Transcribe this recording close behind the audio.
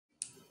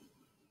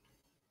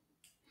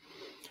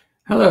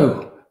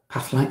Hello,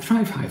 Pathlight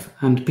Thrive Hive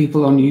and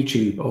people on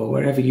YouTube or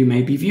wherever you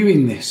may be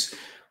viewing this.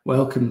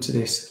 Welcome to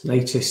this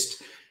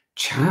latest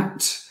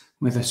chat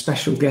with a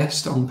special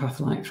guest on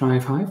Pathlight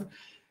Thrive Hive.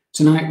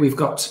 Tonight we've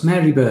got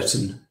Mary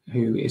Burton,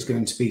 who is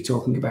going to be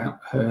talking about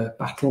her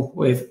battle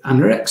with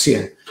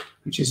anorexia,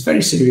 which is a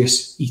very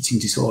serious eating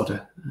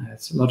disorder.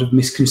 There's a lot of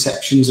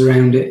misconceptions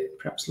around it,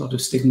 perhaps a lot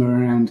of stigma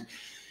around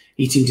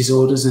eating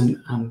disorders,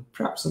 and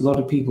perhaps a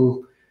lot of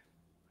people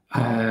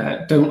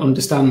don't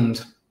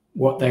understand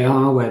what they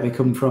are, where they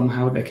come from,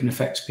 how they can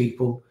affect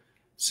people.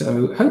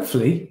 So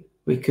hopefully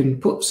we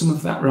can put some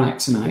of that right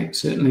tonight,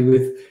 certainly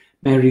with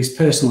Mary's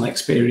personal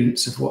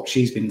experience of what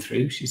she's been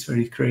through. She's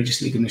very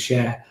courageously going to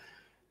share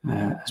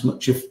as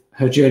much of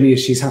her journey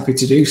as she's happy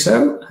to do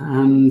so.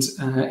 And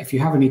if you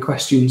have any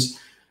questions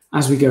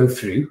as we go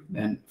through,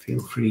 then feel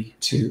free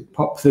to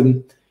pop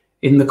them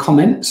in the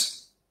comments.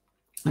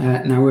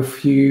 Now,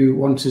 if you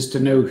want us to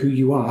know who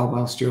you are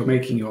whilst you're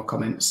making your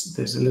comments,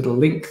 there's a little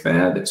link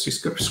there that's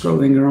just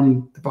scrolling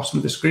around the bottom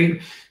of the screen,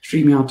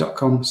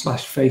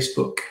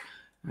 streamyard.com/Facebook.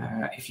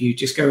 If you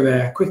just go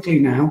there quickly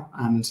now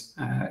and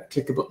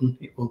click a button,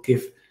 it will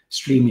give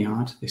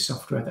StreamYard, this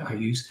software that I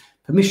use,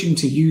 permission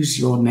to use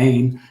your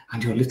name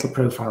and your little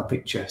profile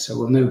picture, so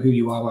we'll know who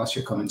you are whilst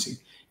you're commenting.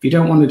 If you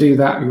don't want to do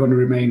that, you want to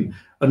remain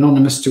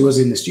anonymous to us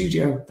in the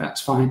studio,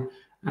 that's fine,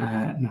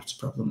 not a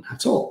problem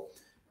at all.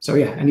 So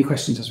yeah, any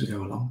questions as we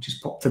go along,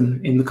 just pop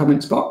them in the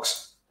comments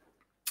box.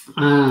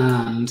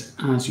 And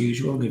as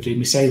usual, I'm going to do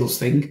my sales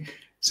thing.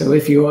 So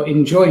if you're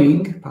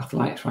enjoying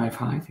Pathlight Thrive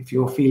Hive, if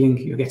you're feeling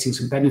you're getting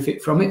some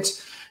benefit from it,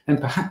 then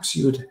perhaps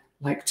you would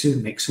like to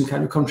make some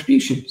kind of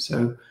contribution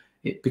so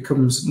it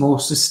becomes more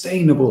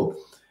sustainable.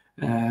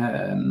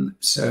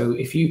 So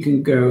if you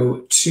can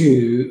go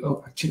to,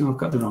 oh, actually, no, I've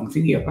got the wrong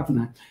thing here, haven't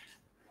I?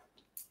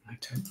 I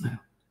don't know.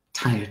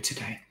 Tired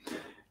today.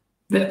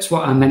 That's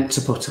what I meant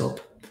to put up.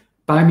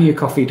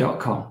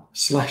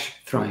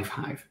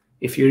 buymeacoffee.com/thrivehive.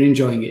 If you're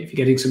enjoying it, if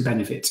you're getting some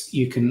benefits,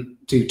 you can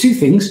do two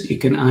things. You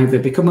can either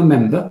become a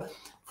member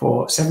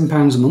for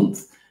 £7 a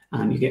month,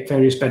 and you get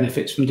various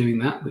benefits from doing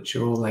that, which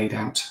are all laid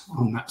out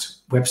on that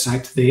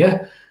website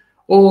there.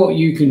 Or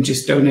you can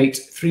just donate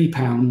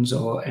 £3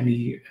 or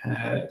any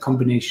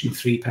combination of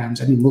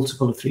 £3, any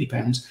multiple of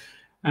 £3,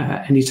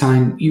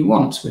 anytime you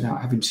want without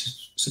having to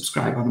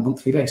subscribe on a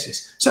monthly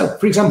basis. So,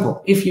 for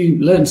example, if you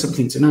learn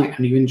something tonight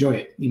and you enjoy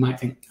it, you might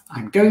think,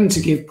 I'm going to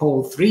give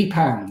Paul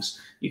 £3.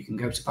 You can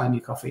go to Buy Me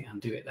a Coffee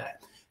and do it there.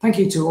 Thank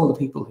you to all the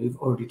people who've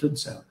already done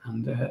so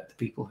and the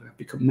people who have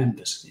become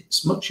members.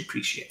 It's much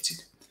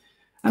appreciated.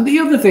 And the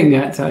other thing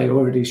that I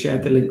already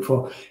shared the link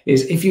for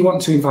is if you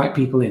want to invite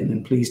people in,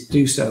 then please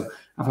do so.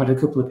 I've had a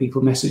couple of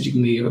people messaging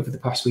me over the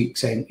past week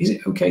saying, is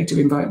it okay to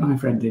invite my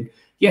friend in?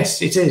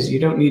 Yes, it is. You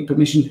don't need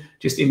permission.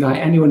 Just invite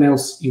anyone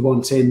else you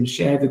want in.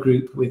 Share the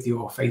group with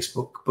your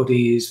Facebook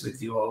buddies, with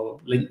your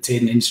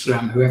LinkedIn,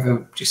 Instagram,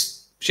 whoever. Just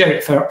share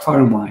it far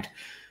and wide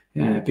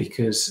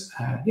because,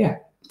 yeah,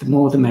 the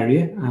more the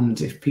merrier. And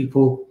if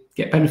people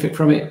get benefit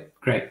from it,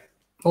 great.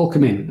 All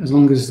come in as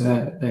long as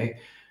they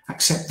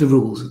accept the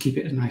rules and keep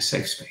it a nice,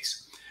 safe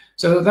space.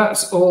 So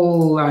that's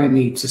all I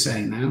need to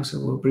say now. So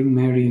we'll bring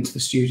Mary into the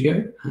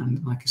studio.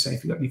 And like I say,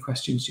 if you've got any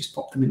questions, just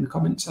pop them in the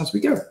comments as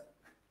we go.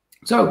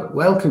 So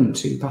welcome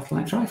to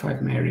Pathlight Thrive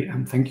Hive, Mary,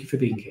 and thank you for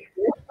being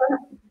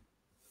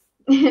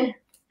here.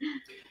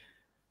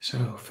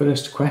 So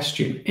first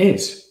question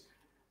is,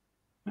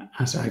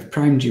 as I've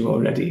primed you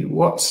already,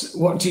 what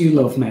do you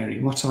love, Mary?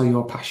 What are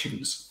your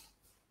passions?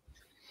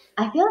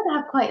 I feel like I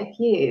have quite a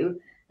few.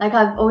 Like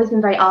I've always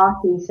been very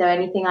arty, so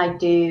anything I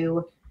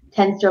do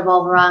tends to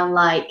revolve around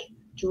like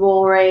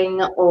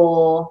drawing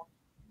or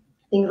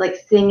things like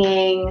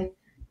singing,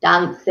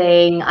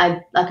 dancing.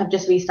 I've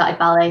just restarted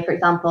ballet, for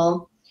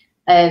example.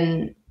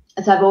 So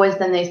I've always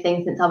done those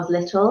things since I was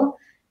little.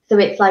 So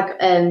it's like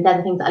they're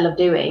the things that I love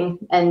doing,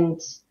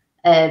 and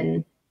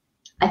I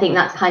think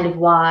that's kind of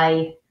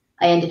why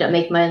I ended up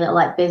making my own little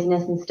like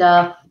business and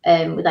stuff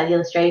with like the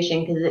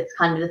illustration, because it's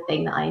kind of the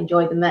thing that I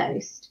enjoy the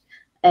most.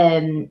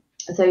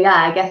 So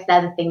yeah, I guess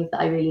they're the things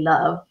that I really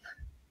love.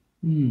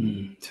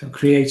 So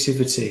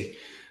creativity.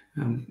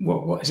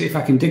 What is it, if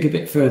I can dig a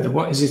bit further,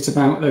 what is it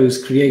about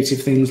those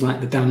creative things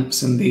like the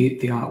dance and the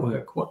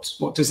artwork?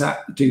 What does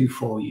that do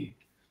for you?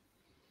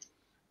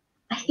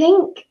 I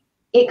think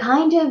it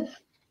kind of,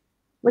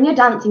 when you're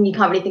dancing, you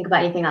can't really think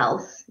about anything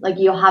else. Like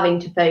you're having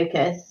to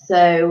focus.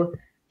 So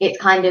it's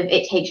kind of,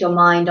 it takes your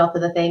mind off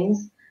other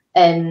things,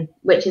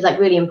 which is like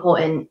really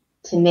important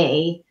to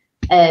me,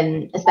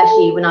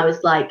 especially when I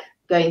was like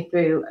going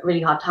through a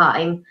really hard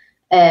time.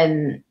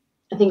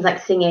 Things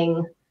like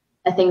singing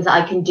are things that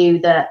I can do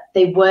that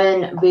they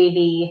weren't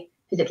really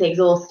physically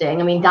exhausting.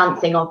 I mean,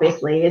 dancing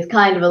obviously is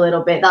kind of a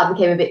little bit, that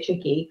became a bit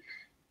tricky.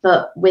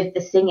 But with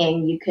the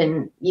singing, you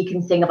can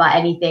sing about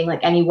anything, like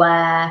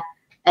anywhere.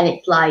 And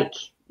it's like,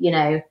 you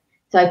know,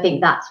 so I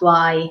think that's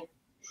why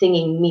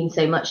singing means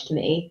so much to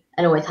me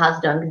and always has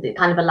done, because it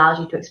kind of allows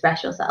you to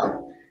express yourself.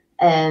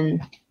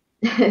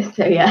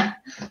 So, yeah.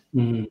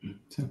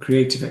 So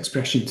creative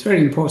expression. It's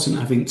very important,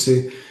 I think,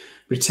 to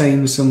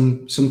retain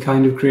some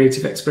kind of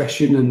creative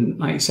expression. And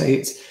like you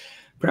say,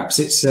 perhaps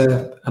it's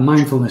a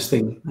mindfulness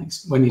thing. Like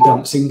when you're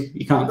dancing,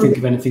 you can't think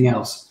of anything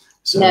else.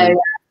 So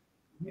No.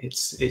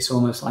 It's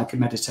almost like a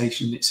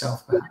meditation in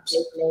itself, perhaps.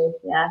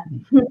 Yeah.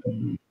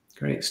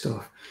 Great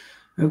stuff.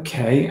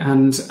 Okay,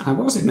 and I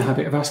was in the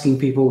habit of asking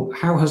people,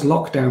 how has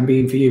lockdown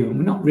been for you? And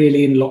we're not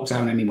really in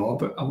lockdown anymore,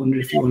 but I wonder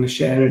if you want to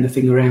share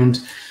anything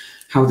around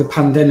how the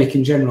pandemic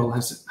in general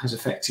has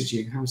affected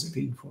you. How's it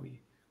been for you?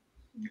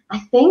 I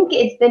think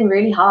it's been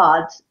really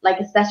hard, like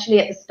especially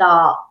at the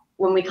start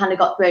when we kind of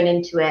got thrown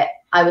into it.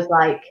 I was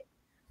like,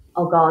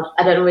 oh God,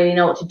 I don't really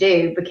know what to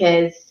do,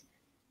 because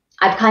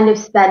I'd kind of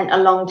spent a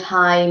long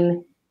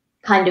time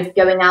kind of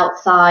going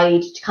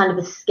outside to kind of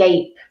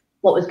escape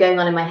what was going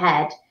on in my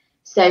head.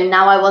 So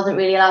now I wasn't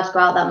really allowed to go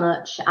out that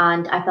much,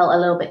 and I felt a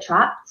little bit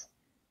trapped.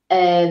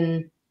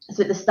 So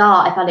at the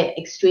start, I found it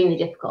extremely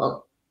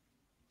difficult.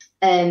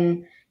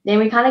 Then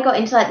we kind of got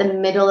into like the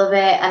middle of it,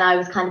 and I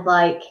was kind of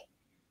like,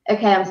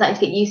 okay, I'm starting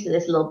to get used to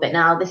this a little bit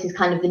now. This is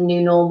kind of the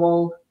new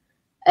normal.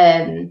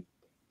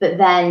 But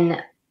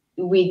then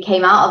we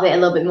came out of it a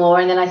little bit more,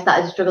 and then I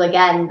started to struggle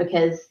again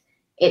because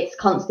it's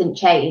constant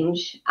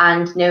change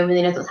and no one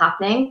really knows what's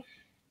happening.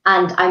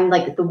 And I'm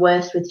like the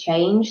worst with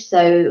change.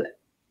 So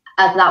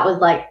as that was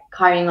like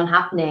carrying on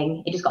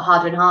happening, it just got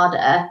harder and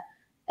harder.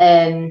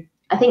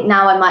 I think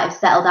now I might have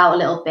settled out a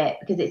little bit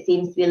because it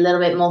seems to be a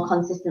little bit more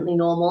consistently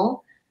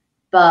normal.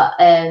 But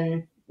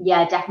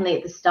yeah, definitely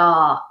at the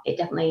start, it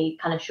definitely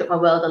kind of shook my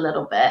world a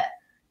little bit.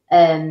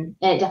 And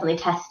it definitely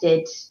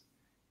tested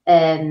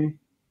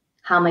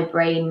how my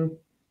brain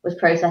was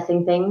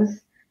processing things,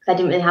 because I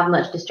didn't really have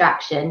much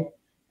distraction.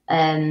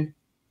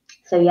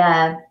 So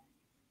yeah.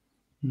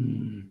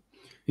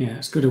 Yeah,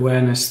 it's good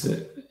awareness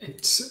that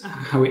it's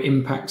how it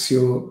impacts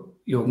your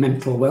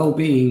mental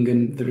well-being,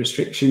 and the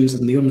restrictions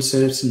and the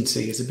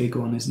uncertainty is a big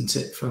one, isn't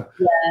it, for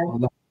a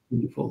lot of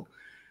people?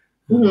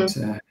 And,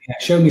 yeah,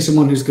 show me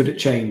someone who's good at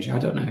change. I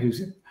don't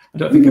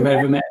think I've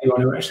ever met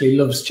anyone who actually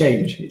loves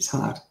change. It's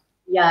hard.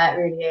 Yeah, it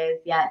really is.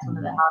 Yeah, it's one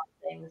of the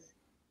hardest things.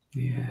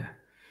 Yeah,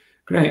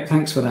 great.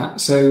 Thanks for that.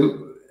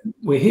 So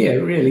we're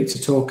here really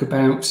to talk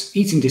about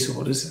eating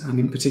disorders, and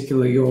in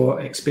particular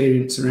your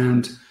experience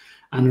around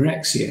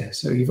anorexia.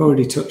 So you've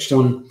already touched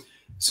on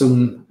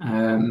some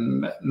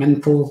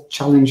mental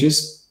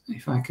challenges,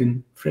 if I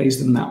can phrase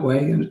them that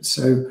way. And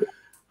so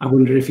I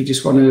wonder if you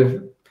just want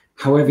to,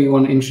 however you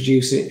want to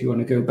introduce it, if you want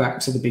to go back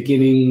to the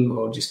beginning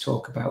or just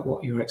talk about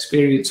what your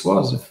experience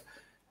was of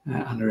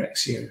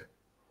anorexia.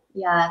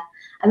 Yeah,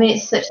 I mean,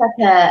 it's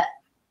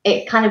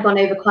it's kind of gone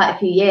over quite a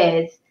few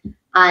years,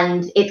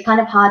 and it's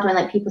kind of hard when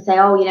like people say,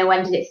 oh, you know,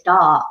 when did it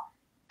start?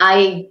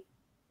 I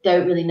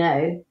don't really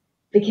know,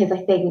 because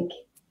I think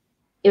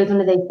it was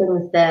one of those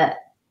things that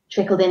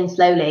trickled in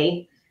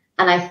slowly,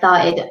 and I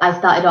started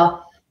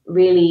off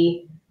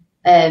really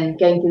going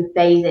through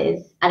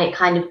phases, and it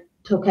kind of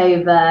took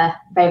over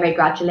very, very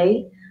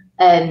gradually.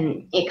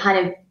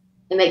 It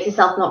makes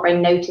itself not very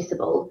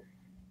noticeable,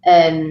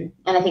 and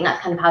I think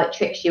that's kind of how it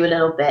tricks you a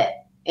little bit.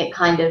 It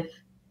kind of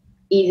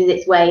eases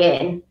its way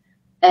in,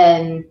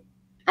 and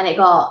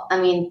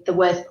the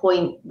worst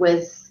point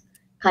was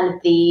kind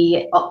of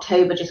the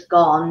October just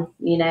gone.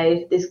 You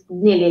know, there's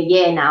nearly a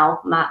year now,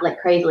 like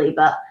crazily,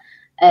 but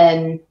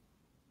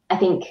I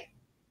think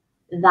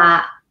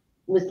that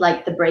was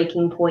like the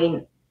breaking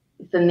point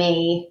for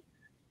me.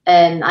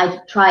 I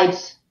tried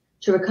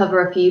to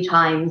recover a few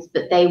times,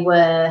 but they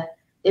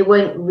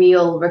weren't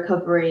real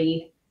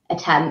recovery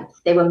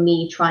attempts. They were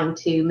me trying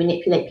to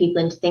manipulate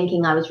people into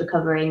thinking I was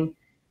recovering,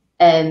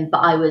 but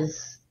I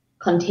was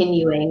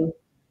continuing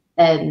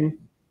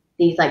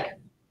these like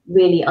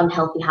really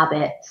unhealthy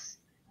habits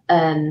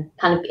kind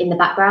of in the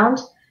background,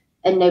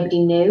 and nobody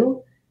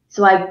knew.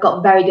 So I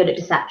got very good at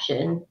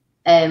deception,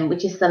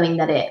 which is something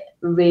that it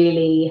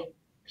really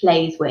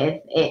plays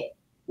with. It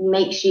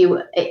turns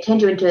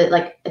you into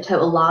like a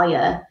total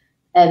liar,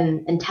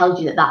 and tells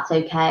you that that's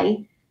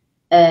okay.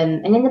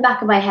 And in the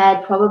back of my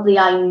head, probably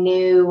I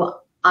knew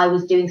I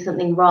was doing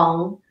something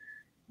wrong,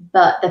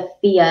 but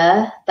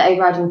the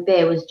overriding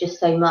fear was just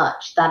so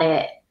much that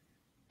it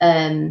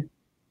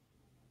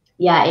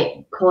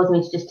caused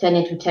me to just turn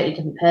into a totally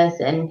different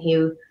person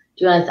who,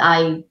 to be honest,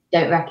 I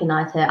don't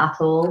recognize her at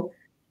all.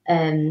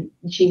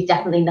 She's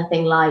definitely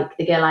nothing like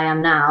the girl I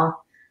am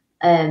now.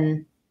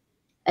 And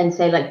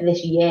so like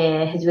this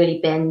year has really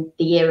been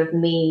the year of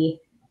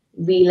me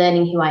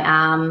relearning who I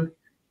am,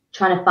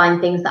 trying to find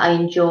things that I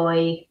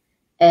enjoy,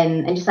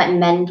 and just like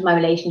mend my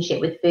relationship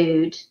with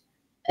food,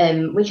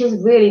 which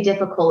is really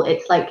difficult.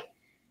 It's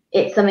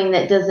something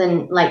that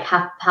doesn't like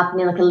happen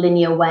in like a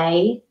linear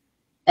way.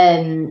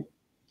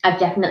 I've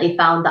definitely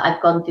found that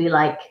I've gone through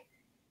like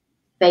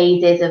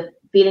phases of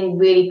feeling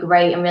really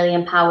great and really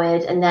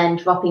empowered, and then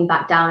dropping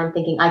back down and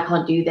thinking, I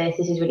can't do this.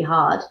 This is really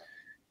hard.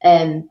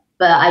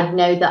 But I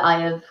know that I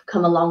have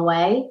come a long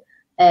way.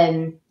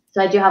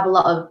 So I do have a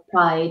lot of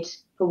pride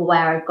for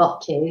where I've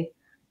got to.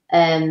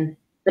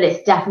 But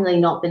it's definitely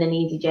not been an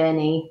easy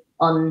journey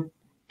on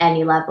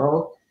any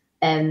level.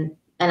 And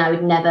I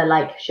would never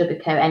like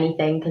sugarcoat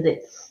anything, because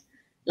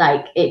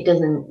Like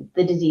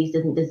the disease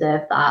doesn't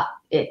deserve that.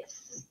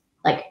 It's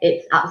like,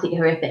 it's absolutely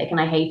horrific, and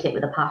I hate it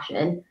with a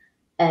passion.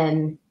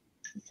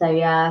 So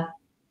yeah.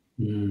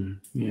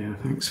 Yeah,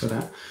 thanks for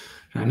that.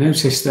 I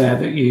noticed there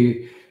that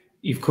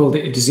you've called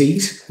it a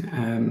disease.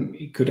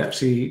 You could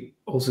actually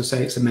also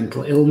say it's a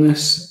mental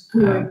illness,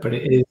 but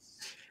it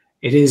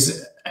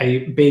is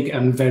a big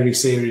and very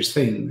serious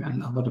thing,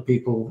 and a lot of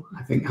people,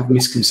 I think, have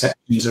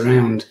misconceptions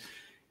around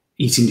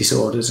eating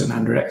disorders and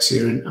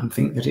anorexia, and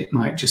think that it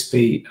might just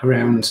be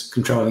around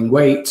controlling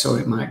weight, or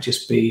it might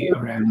just be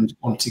around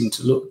wanting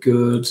to look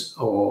good,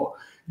 or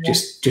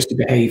just a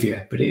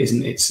behavior. But it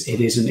isn't. It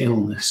is an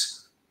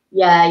illness.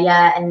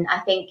 Yeah, and I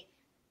think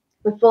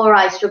before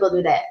I struggled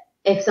with it,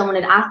 if someone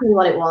had asked me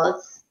what it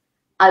was,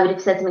 I would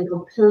have said something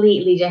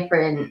completely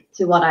different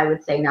to what I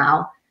would say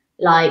now.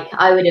 Like,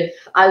 I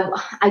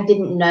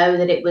didn't know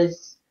that it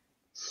was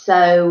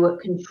so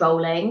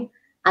controlling,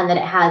 and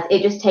that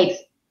it just takes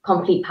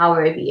complete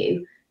power over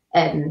you,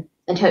 and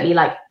totally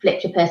like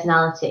flipped your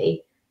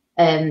personality.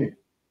 And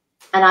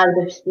I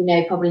would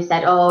have, probably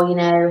said, oh,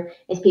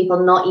 it's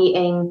people not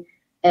eating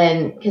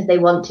because they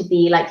want to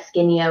be like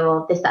skinnier,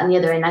 or this, that, and the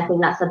other. And I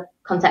think that's a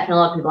conception a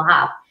lot of people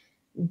have.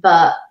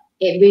 But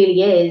it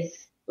really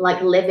is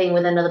like living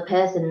with another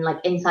person, like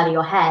inside of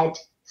your head,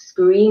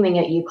 screaming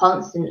at you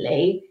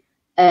constantly.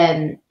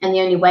 And the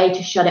only way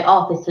to shut it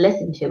off is to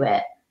listen to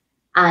it.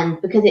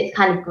 And because it's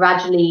kind of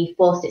gradually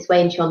forced its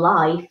way into your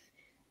life,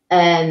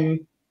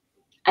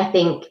 I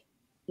think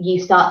you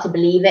start to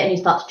believe it, and you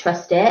start to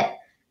trust it.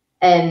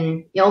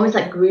 It almost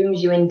like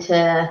grooms you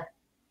into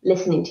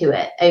listening to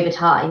it over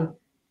time.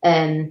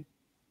 And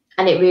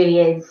it really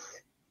is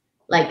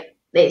like,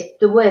 it's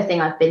the worst thing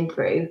I've been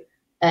through.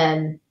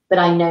 But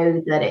I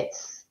know that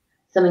it's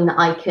something that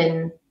I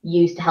can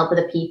use to help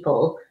other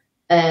people.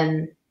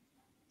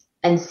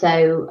 And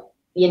so,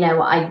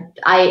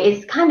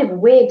 it's kind of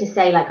weird to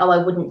say like, oh,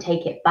 I wouldn't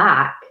take it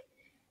back,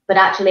 but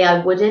actually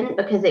I wouldn't,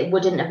 because it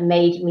wouldn't have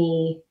made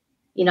me,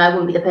 I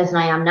wouldn't be the person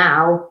I am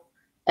now.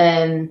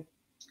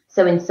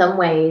 So in some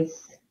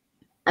ways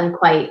I'm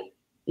quite,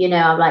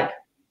 I'm like,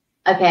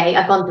 okay,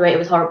 I've gone through it. It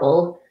was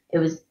horrible. It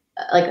was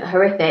like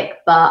horrific,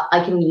 but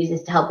I can use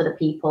this to help other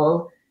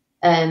people.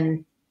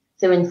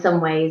 So in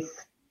some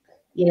ways,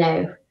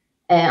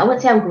 I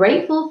wouldn't say I'm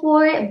grateful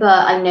for it,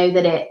 but I know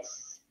that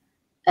it's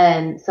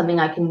something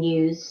I can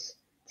use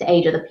to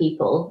aid other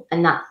people.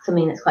 And that's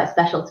something that's quite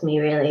special to me,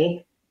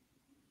 really.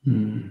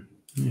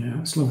 Yeah,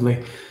 it's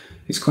lovely.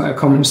 It's quite a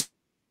common.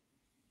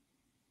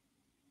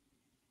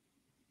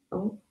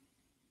 Oh.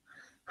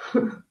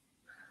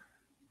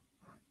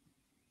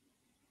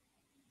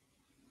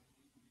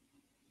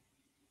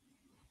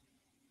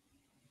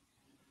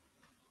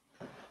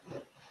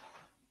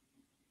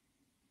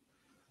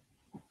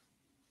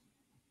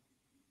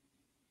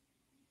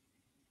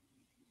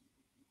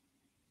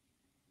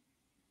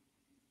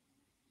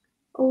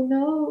 Oh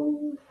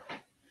no.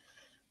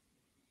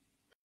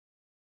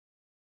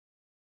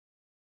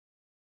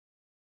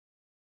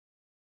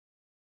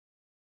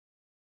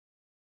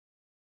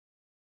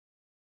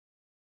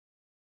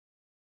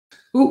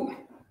 Oh,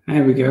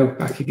 there we go,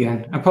 back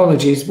again.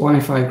 Apologies,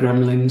 Wi-Fi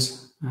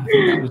gremlins. I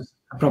think that was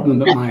a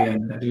problem at my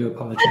end. I do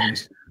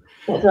apologise.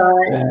 That's all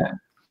right.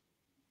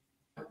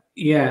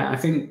 Yeah, I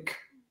think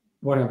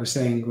what I was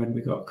saying when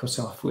we got cut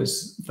off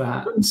was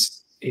that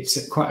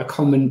it's quite a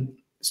common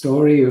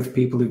story of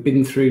people who've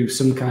been through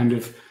some kind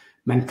of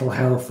mental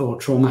health or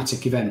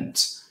traumatic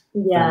event.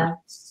 Yeah.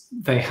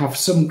 They have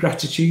some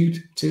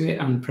gratitude to it,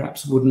 and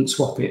perhaps wouldn't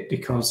swap it,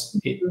 because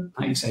it,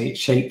 like you say, it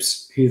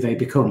shapes who they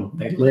become.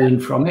 They learn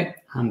from it,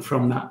 and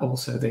from that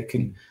also they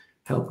can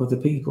help other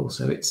people.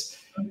 So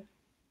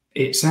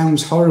it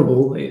sounds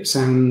horrible. It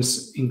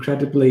sounds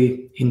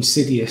incredibly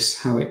insidious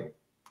how it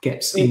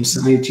gets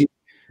inside you.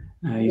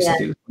 You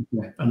said it was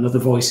like another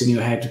voice in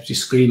your head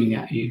just screaming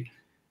at you.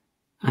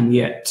 And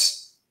yet,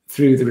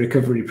 through the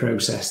recovery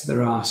process,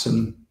 there are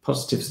some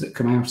positives that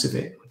come out of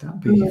it. Would that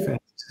be fair to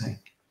say?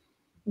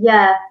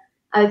 Yeah,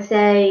 I would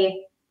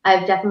say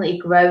I've definitely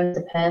grown as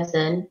a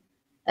person.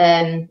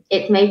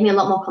 It's made me a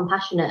lot more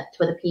compassionate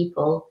to other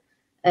people.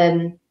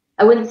 I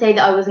wouldn't say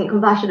that I wasn't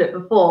compassionate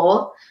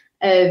before.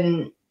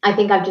 I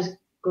think I've just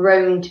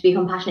grown to be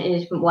compassionate in a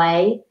different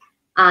way,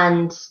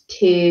 and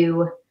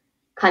to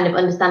kind of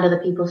understand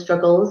other people's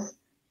struggles.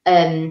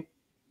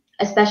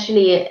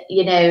 Especially,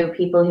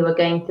 people who are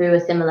going through a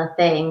similar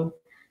thing.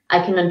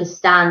 I can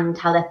understand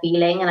how they're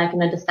feeling, and I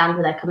can understand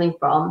where they're coming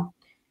from.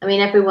 I mean,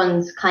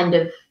 everyone's kind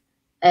of,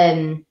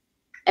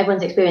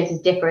 everyone's experience is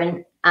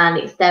different, and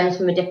it stems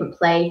from a different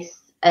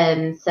place.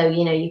 So,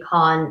 you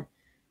can't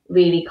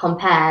really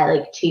compare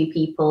like two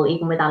people,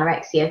 even with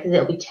anorexia, because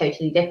it'll be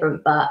totally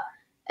different. But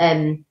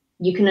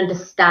you can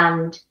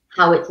understand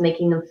how it's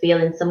making them feel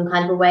in some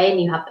kind of a way,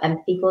 and you have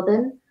empathy for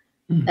them.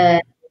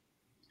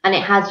 And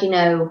it has,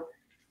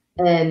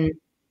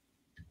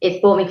 it's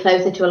brought me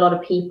closer to a lot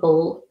of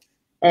people,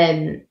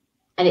 and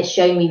it's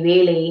shown me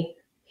really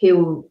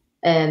who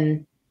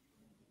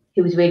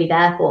was really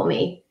there for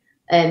me.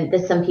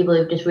 There's some people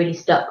who've just really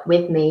stuck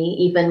with me,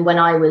 even when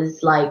I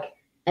was like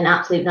an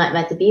absolute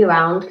nightmare to be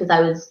around because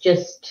I was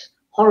just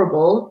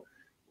horrible.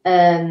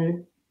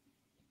 And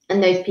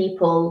those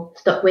people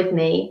stuck with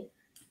me,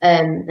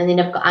 and they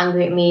never got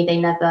angry at me. They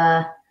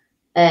never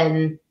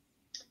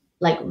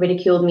like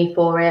ridiculed me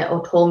for it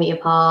or tore me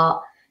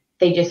apart.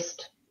 They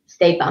just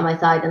stayed by my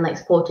side and like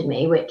supported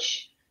me,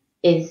 which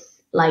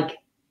is like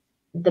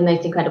the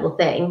most incredible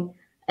thing.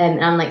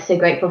 And I'm like so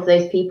grateful for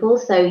those people.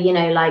 So, you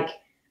know, like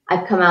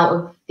I've come out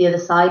of the other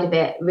side of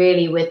it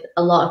really with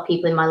a lot of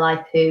people in my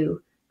life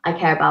who I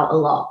care about a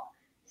lot.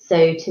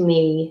 So to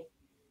me,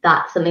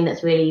 that's something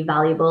that's really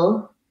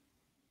valuable.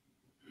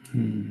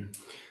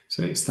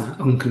 So it's that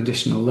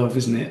unconditional love,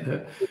 isn't it?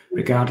 That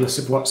regardless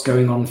of what's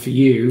going on for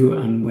you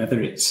and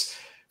whether it's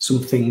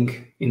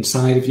something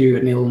inside of you,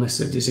 an illness,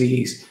 a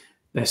disease,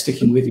 they're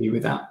sticking with you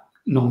with that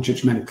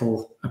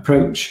non-judgmental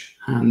approach.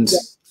 And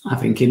I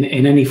think in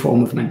any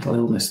form of mental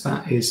illness,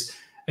 that is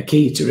a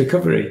key to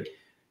recovery.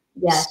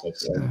 Yes.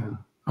 So,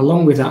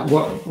 along with that,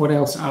 what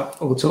else?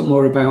 We'll talk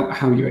more about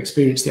how you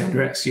experienced the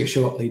anorexia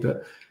shortly,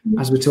 but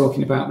as we're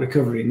talking about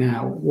recovery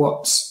now,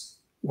 what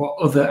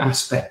other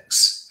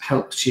aspects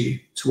helped you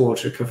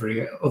towards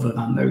recovery other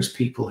than those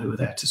people who were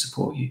there to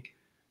support you?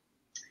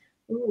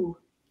 Ooh.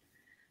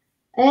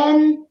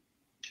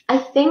 I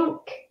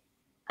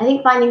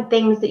think finding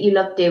things that you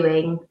love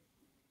doing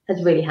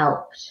has really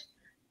helped.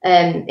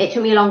 It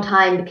took me a long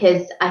time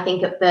because I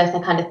think at first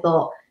I kind of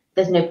thought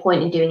there's no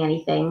point in doing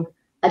anything.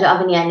 I don't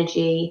have any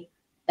energy.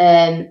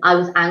 I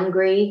was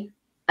angry.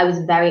 I was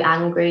very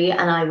angry,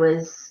 and I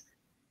was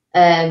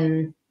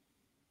angry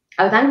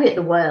at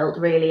the world,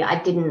 really.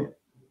 I didn't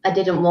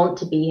want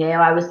to be here.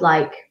 I was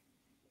like,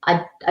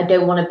 I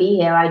don't want to be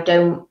here.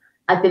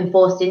 I've been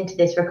forced into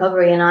this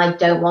recovery and I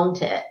don't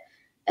want it.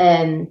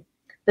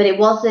 But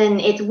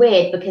it's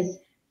weird because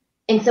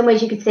in some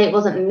ways you could say it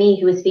wasn't me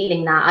who was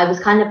feeling that. I was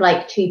kind of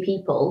like two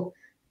people.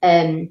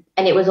 And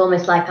it was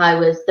almost like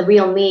the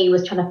real me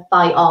was trying to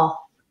fight off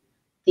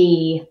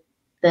the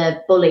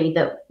bully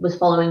that was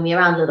following me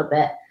around a little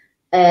bit.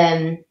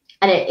 And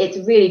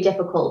it's really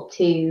difficult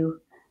to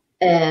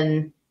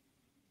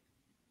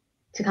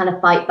kind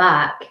of fight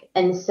back.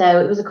 And so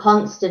it was a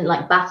constant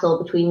like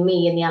battle between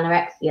me and the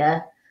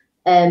anorexia,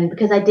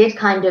 because I did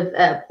kind of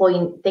at a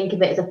point think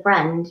of it as a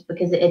friend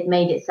because it had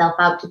made itself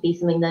out to be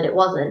something that it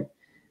wasn't.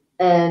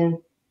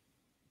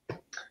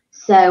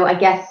 So I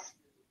guess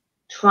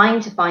trying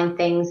to find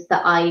things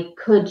that I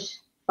could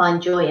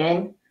find joy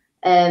in.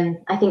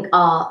 I think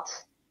art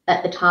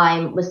at the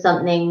time was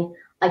something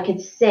I could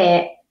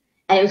sit,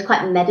 and it was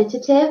quite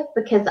meditative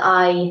because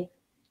I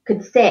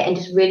could sit and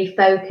just really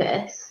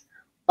focus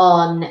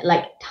on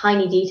like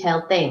tiny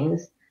detailed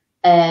things.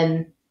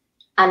 And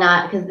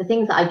because the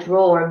things that I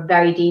draw are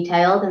very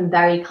detailed and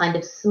very kind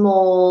of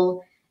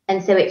small.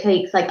 And so it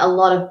takes like a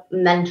lot of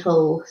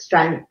mental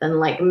strength and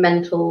like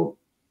mental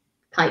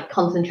kind of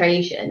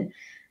concentration.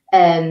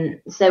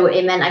 So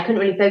it meant I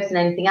couldn't really focus on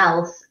anything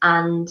else.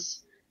 And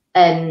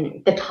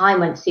the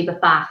time went super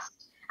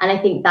fast. And I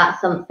think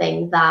that's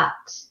something that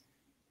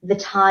the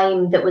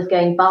time that was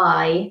going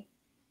by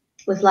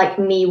was like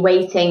me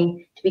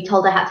waiting to be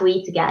told I had to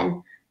eat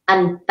again.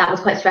 And that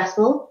was quite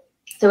stressful.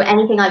 So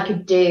anything I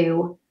could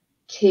do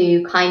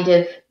to kind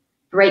of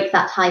break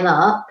that time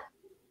up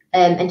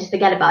and just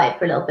forget about it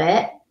for a little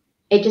bit,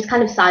 it just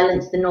kind of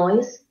silenced the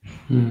noise.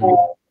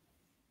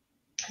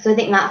 So I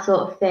think that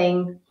sort of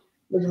thing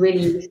was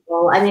really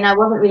useful. I mean, I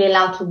wasn't really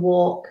allowed to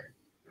walk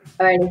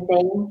or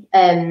anything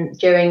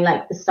during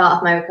like the start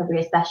of my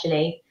recovery,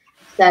 especially.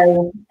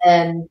 So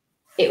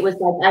it was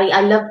like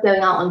I loved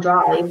going out on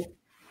drives,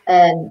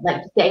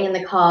 like just getting in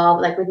the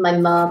car like with my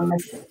mum, my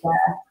sister,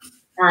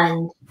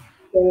 and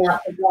going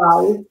out to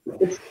drive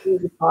with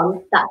music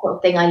on. That sort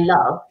of thing I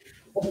love.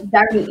 It's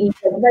very easy,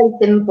 it's very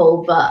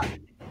simple, but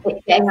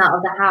it's getting out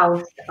of the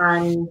house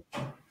and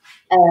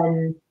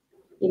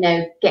you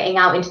know, getting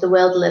out into the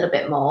world a little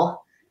bit more,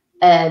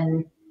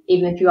 even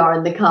if you are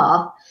in the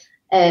car.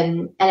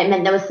 And it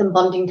meant there was some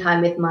bonding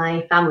time with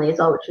my family as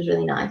well, which was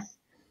really nice.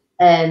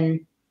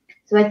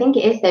 So I think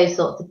it is those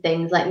sorts of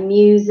things like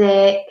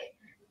music,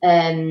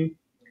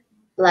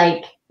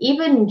 like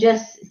even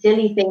just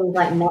silly things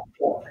like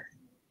Netflix.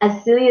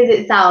 As silly as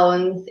it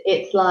sounds,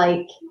 it's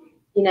like,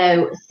 you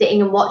know,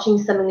 sitting and watching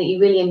something that you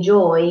really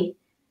enjoy,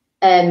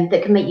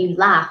 that can make you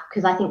laugh,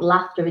 because I think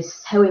laughter is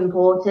so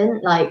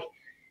important. Like,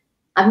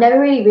 I've never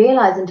really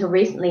realized until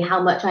recently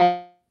how much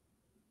I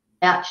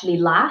actually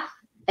laugh.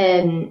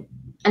 And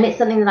it's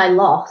something that I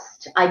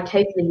lost. I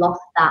totally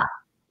lost that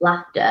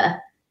laughter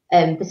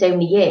for so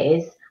many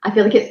years. I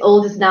feel like it's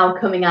all just now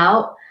coming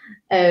out.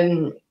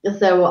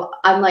 So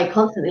I'm like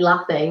constantly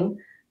laughing.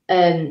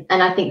 And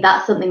I think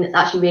that's something that's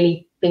actually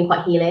really been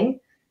quite healing,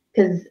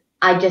 because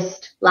I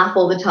just laugh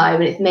all the time,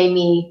 and it's made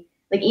me,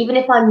 like, even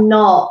if I'm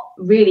not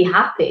really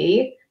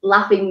happy,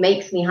 laughing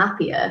makes me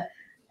happier.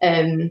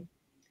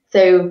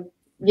 So,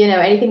 you know,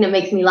 anything that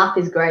makes me laugh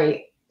is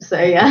great. So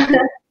yeah.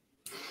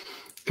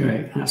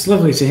 Great, that's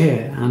lovely to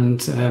hear,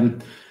 and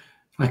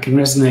I can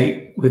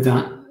resonate with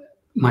that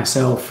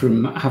myself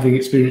from having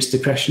experienced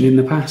depression in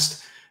the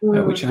past.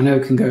 which I know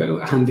can go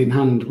hand in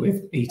hand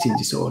with eating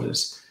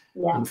disorders.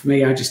 Yeah. And for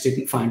me, I just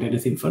didn't find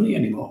anything funny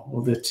anymore.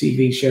 All the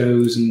TV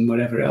shows and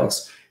whatever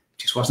else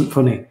just wasn't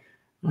funny.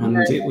 And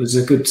it was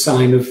a good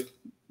sign of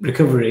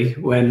recovery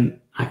when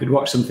I could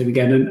watch something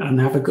again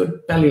and have a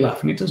good belly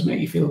laugh. And it does make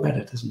you feel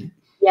better, doesn't it?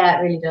 Yeah,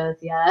 it really does.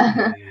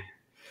 Yeah.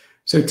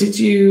 So did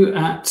you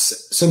at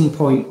some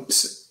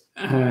point,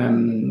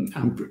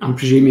 I'm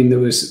presuming there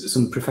was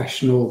some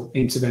professional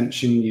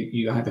intervention,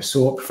 you either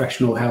sought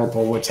professional help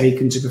or were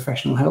taken to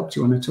professional help? Do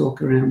you want to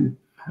talk around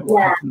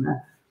what happened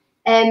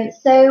there?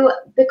 So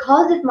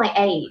because of my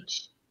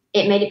age,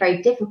 it made it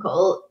very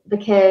difficult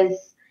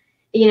because,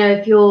 you know,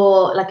 if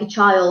you're like a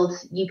child,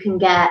 you can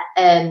get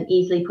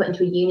easily put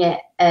into a unit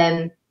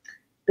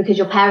because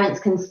your parents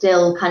can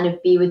still kind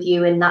of be with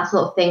you and that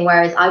sort of thing.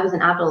 Whereas I was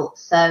an adult,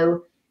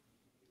 so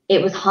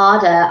it was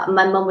harder.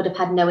 My mum would have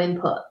had no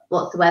input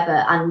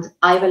whatsoever. And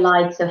I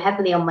relied so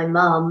heavily on my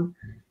mum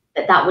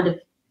that would have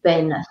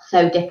been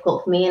so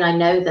difficult for me. And I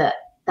know that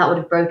would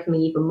have broken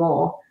me even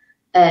more.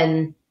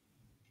 And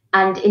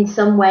in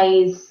some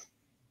ways,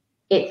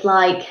 it's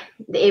like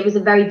it was a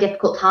very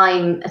difficult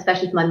time,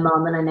 especially for my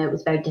mum. And I know it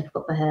was very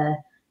difficult for her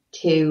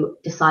to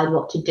decide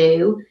what to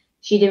do.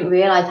 She didn't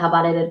realize how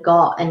bad it had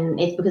got. And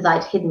it's because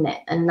I'd hidden it.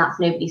 And that's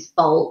nobody's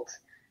fault.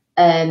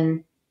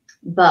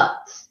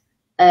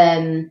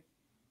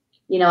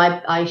 You know,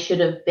 I should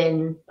have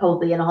been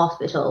probably in a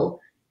hospital.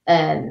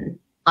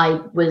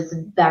 I was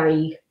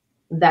very,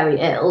 very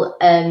ill.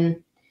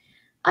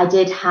 I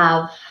did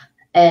have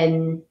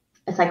a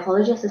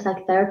psychologist, a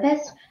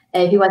psychotherapist,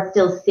 who I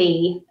still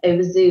see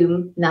over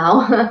Zoom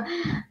now,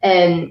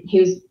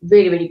 who's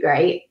really, really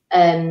great,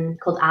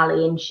 called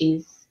Ali, and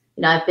she's,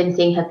 you know, I've been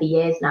seeing her for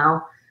years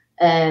now.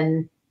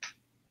 And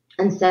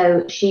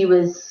so she's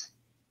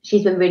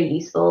been really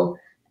useful.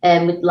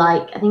 With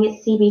like, I think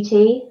it's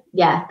CBT.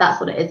 Yeah, that's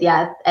what it is.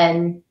 Yeah.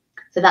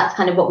 So that's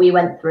kind of what we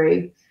went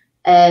through.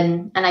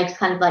 And I just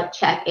kind of like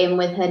check in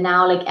with her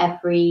now, like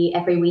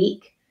every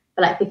week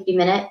for like 50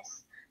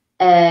 minutes.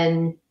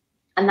 And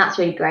that's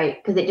really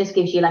great because it just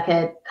gives you like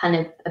a kind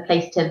of a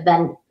place to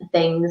vent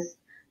things.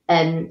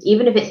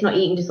 Even if it's not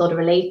eating disorder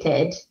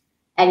related,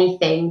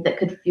 anything that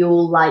could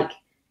fuel like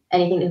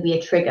anything that would be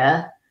a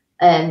trigger,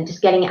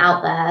 just getting it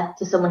out there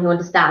to someone who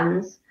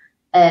understands,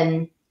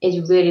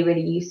 is really,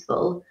 really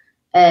useful.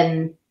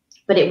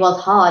 But it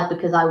was hard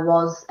because I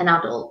was an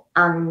adult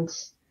and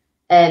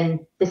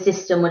the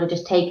system would have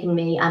just taken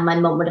me and my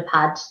mum would have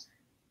had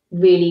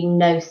really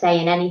no say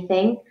in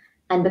anything.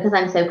 And because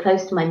I'm so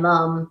close to my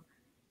mum,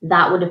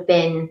 that would have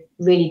been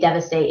really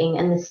devastating.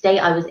 And the state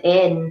I was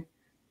in,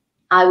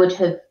 I would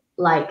have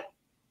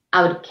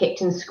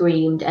kicked and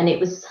screamed. And it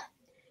was,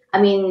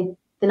 I mean,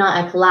 the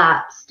night I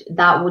collapsed,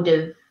 that would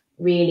have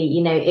really,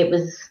 you know, it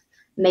was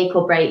make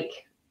or break.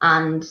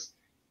 And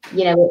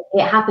you know,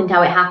 it happened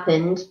how it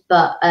happened,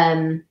 but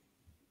I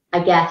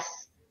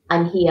guess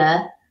I'm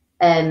here.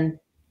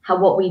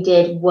 What we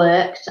did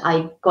worked.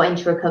 I got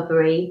into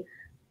recovery.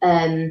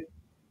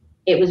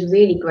 It was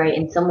really great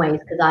in some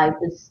ways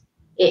because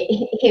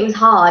it was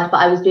hard, but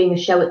I was doing a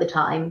show at the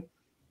time,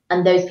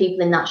 and those people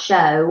in that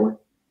show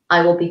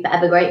I will be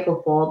forever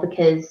grateful for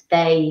because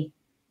they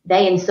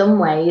in some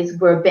ways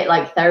were a bit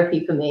like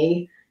therapy for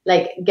me.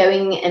 Like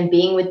going and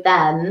being with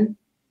them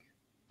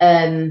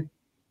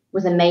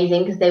was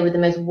amazing because they were the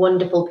most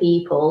wonderful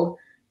people,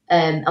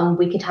 and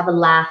we could have a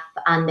laugh,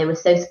 and they were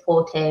so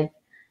supportive.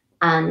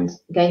 And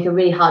going through a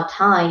really hard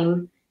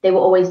time, they were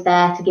always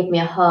there to give me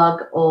a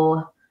hug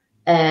or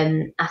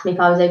ask me if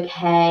I was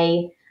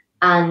okay.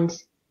 And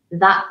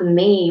that for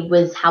me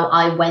was how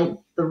I went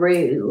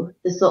through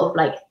the sort of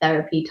like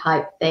therapy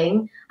type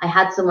thing. I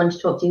had someone to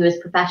talk to who was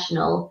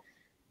professional,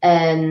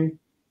 and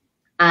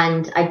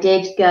I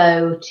did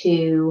go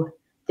to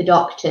the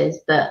doctors,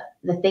 but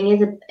the thing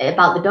is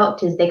about the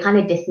doctors, they kind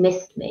of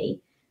dismissed me,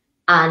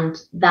 and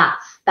that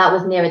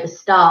was nearer the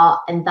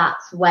start, and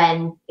that's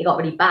when it got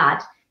really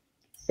bad.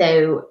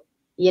 So,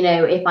 you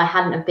know, if I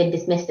hadn't have been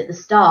dismissed at the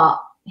start,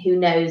 who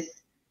knows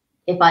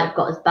if I'd have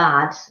got as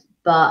bad.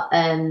 But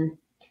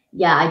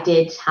yeah, I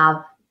did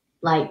have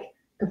like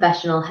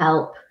professional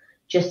help,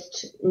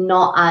 just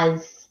not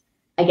as,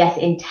 I guess,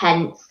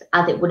 intense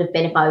as it would have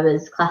been if I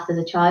was classed as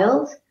a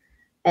child,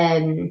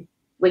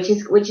 which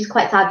is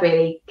quite sad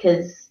really,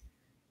 because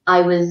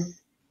I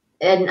was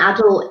an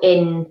adult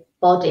in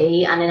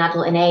body and an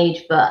adult in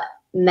age, but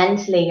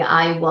mentally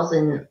I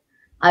wasn't.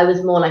 I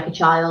was more like a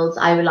child.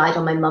 I relied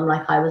on my mum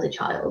like I was a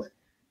child,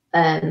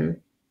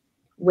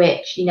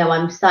 which, you know,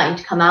 I'm starting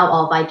to come out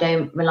of. I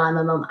don't rely on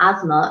my mum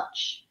as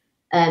much,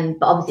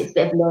 but obviously it's a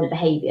bit of learned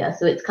behaviour,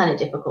 so it's kind of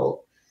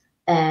difficult.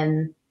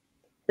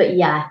 But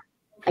yeah,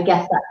 I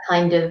guess that's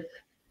kind of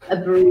a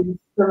brief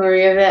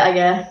summary of it, I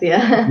guess,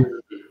 yeah.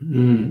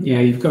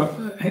 Yeah, you've got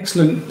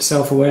excellent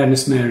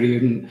self-awareness,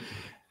 Mary,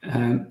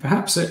 and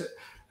perhaps a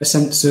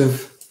sense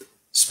of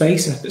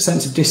space, a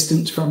sense of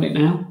distance from it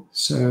now.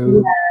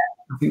 So yeah.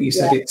 I think you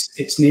said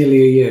it's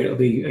nearly a year. It'll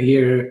be a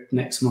year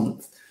next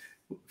month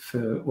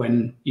for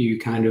when you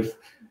kind of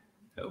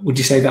would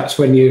you say that's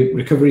when your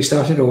recovery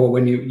started, or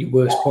when your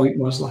worst point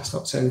was last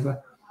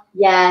October?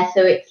 Yeah,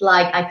 so it's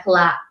like I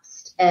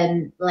collapsed,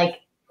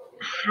 like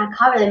I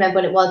can't really remember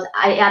what it was.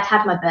 I'd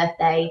had my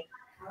birthday,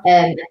 I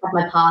had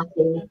my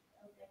party,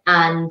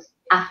 and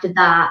after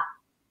that,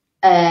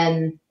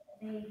 I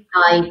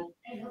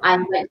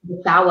went to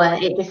the shower.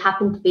 It just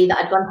happened to be that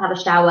I'd gone to have a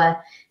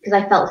shower because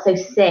I felt so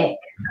sick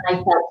and I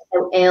felt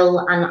so ill,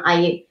 and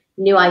I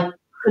knew I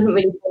couldn't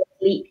really fall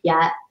asleep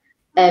yet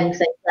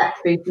because I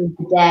slept through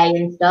the day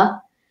and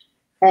stuff.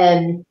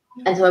 And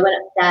so I went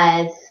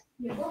upstairs,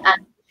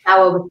 and the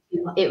shower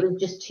was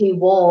just too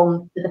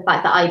warm for the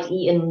fact that I'd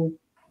eaten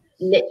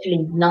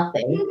literally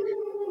nothing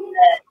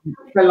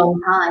for a long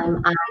time,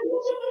 and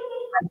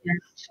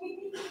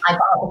I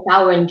got out of the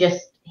shower and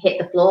just hit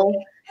the floor.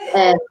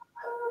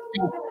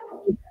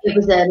 It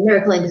was a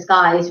miracle in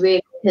disguise,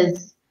 really,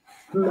 because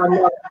my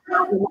mum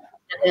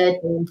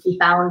heard me and she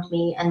found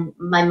me, and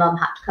my mum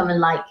had to come and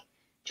like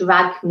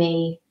drag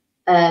me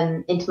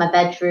into my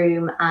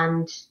bedroom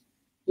and,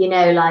 you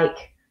know,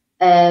 like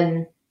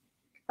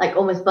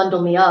almost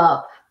bundle me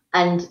up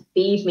and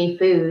feed me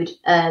food,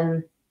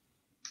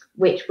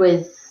 which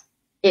was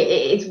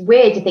it's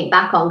weird to think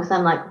back on because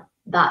I'm like,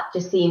 that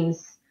just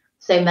seems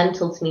so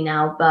mental to me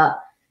now.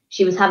 But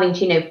she was having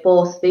to, you know,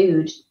 force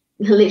food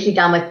literally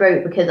down my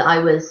throat because I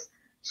was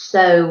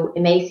so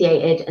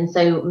emaciated and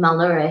so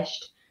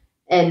malnourished.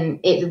 And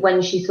it's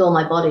when she saw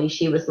my body,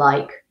 she was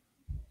like,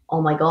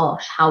 oh my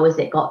gosh, how has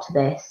it got to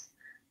this?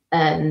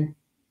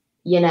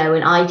 You know,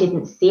 and I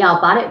didn't see how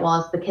bad it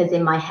was because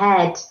in my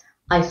head,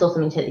 I saw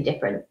something totally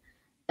different.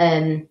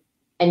 And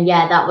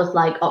yeah, that was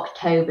like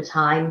October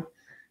time.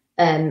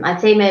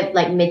 I'd say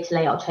like mid to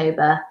late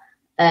October.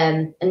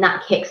 And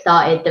that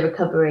kick-started the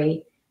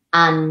recovery.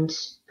 And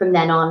from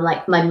then on,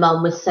 like my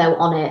mum was so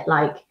on it,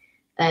 like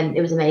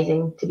it was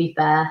amazing, to be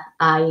fair.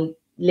 I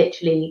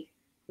literally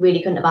really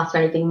couldn't have asked for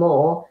anything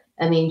more.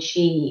 I mean,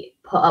 she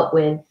put up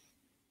with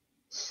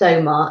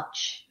so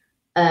much,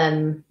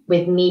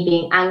 with me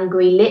being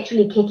angry,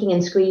 literally kicking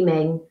and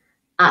screaming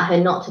at her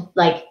not to,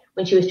 like,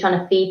 when she was trying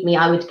to feed me,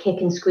 I would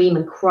kick and scream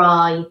and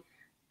cry.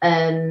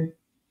 I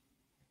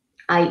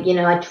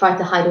tried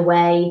to hide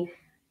away,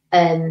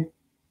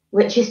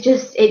 which is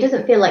just, it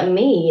doesn't feel like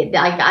me.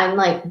 I'm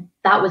like,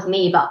 that was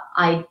me, but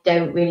I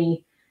don't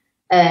really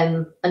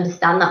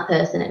understand that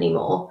person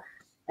anymore.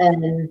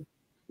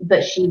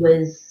 But she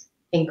was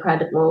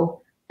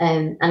incredible.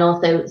 And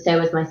also, so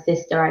was my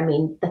sister. I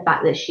mean, the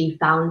fact that she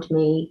found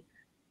me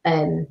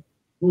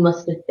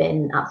must have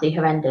been absolutely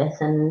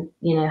horrendous. And,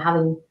 you know,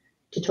 having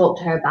to talk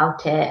to her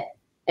about it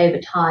over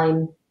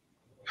time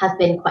has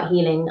been quite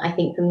healing, I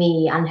think, for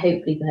me and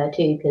hopefully for her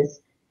too,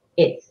 because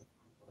it's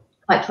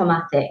quite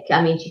traumatic.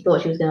 I mean, she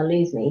thought she was going to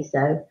lose me.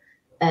 So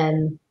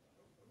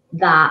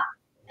that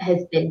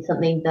has been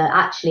something that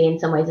actually in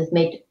some ways has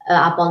made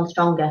our bond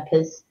stronger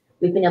because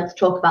we've been able to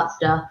talk about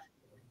stuff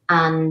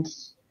and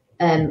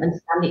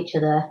understand each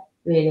other,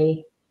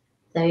 really.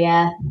 So,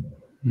 yeah.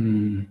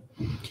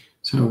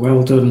 So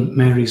well done,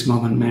 Mary's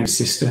mum and Mary's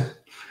sister.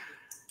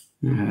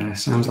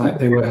 Sounds like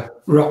they were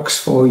rocks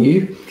for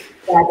you.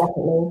 Yeah,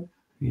 definitely.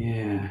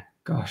 Yeah,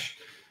 gosh.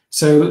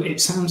 So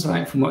it sounds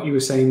like from what you were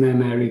saying there,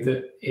 Mary,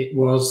 that it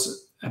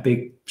was a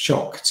big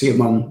shock to your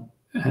mum,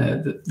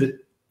 the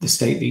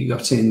state that you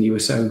got in. You were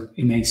so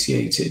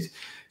emaciated.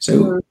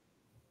 So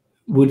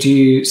would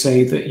you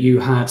say that you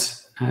had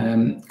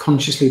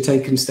consciously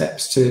taken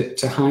steps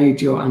to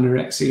hide your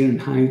anorexia and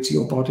hide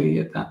your body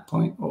at that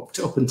point,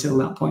 up until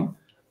that point?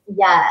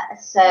 Yeah,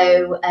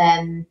 so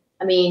I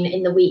mean,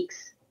 in the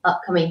weeks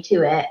upcoming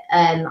to it,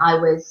 I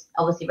was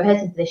obviously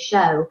rehearsing for this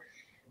show,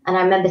 and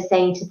I remember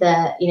saying to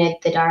the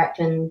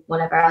director and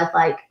whatever, I was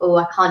like, oh,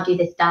 I can't do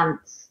this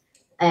dance,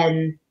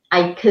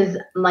 because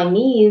my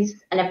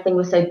knees and everything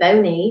was so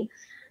bony.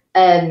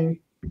 I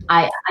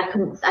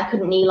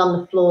couldn't kneel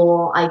on the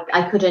floor. I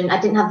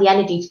didn't have the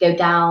energy to go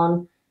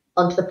down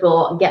onto the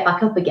floor and get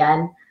back up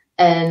again.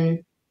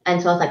 And so I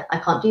was like, I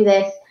can't do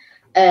this.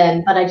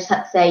 But I just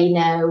had to say, you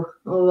know,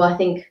 oh, I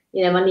think,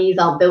 you know, my knees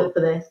aren't built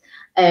for this.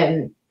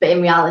 But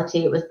in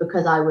reality, it was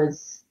because I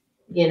was,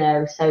 you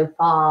know, so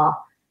far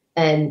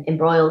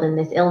embroiled in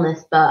this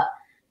illness. But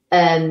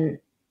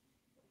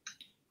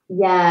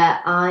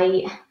yeah,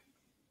 I've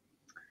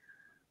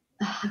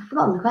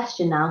forgotten the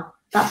question now.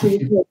 That's really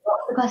good.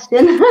 What's the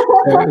question?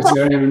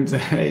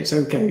 It's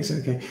okay.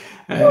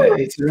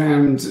 It's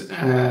around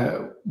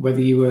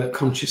whether you were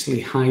consciously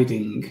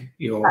hiding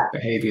your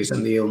behaviours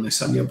and the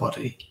illness on your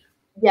body.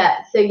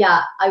 Yeah, so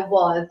yeah, I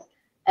was.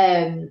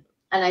 And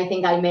I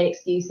think I made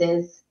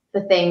excuses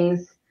for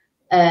things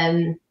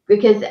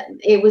because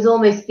it was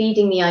almost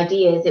feeding me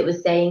ideas. It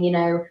was saying, you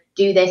know,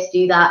 do this,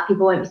 do that.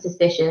 People won't be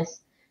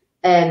suspicious.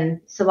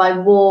 So I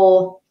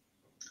wore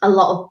a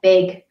lot of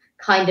big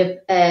kind of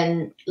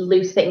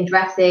loose fitting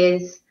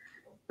dresses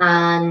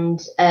and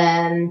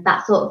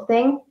that sort of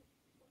thing.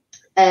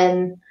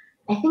 I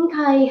think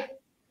I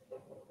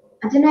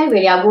don't know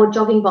really, I wore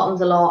jogging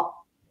bottoms a lot,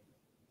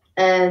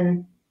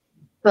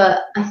 but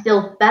I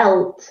still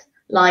felt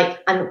like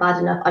I'm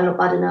not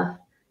bad enough.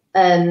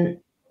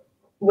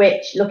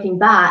 which looking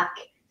back,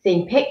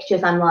 seeing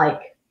pictures, I'm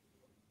like,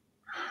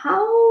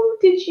 how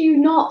did you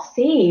not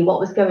see what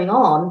was going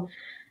on?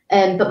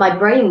 But my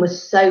brain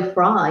was so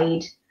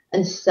fried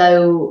and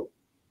so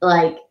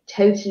like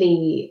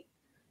totally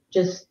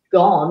just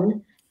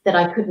gone that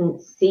I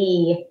couldn't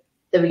see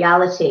the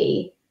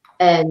reality,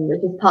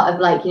 which is part of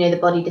like, you know, the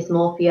body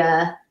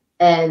dysmorphia,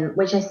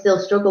 which I still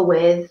struggle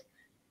with.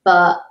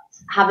 But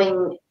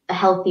having a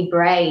healthy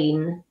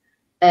brain,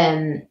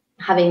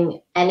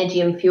 having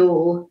energy and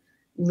fuel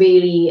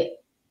really,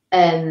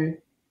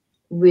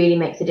 really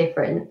makes a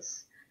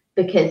difference,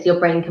 because your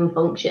brain can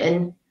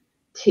function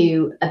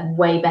to a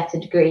way better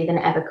degree than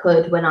it ever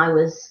could when I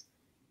was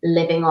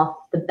living off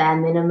the bare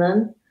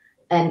minimum.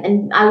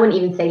 And I wouldn't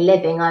even say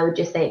living, I would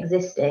just say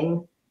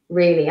existing.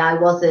 Really, I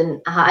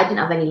didn't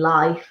have any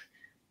life.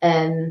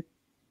 I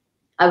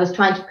was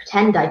trying to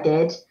pretend I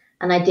did,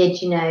 and I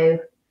did, you know,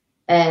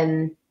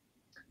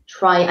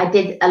 I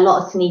did a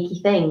lot of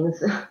sneaky things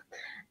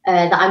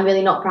that I'm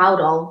really not proud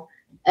of.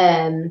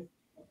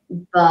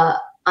 But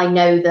I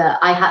know that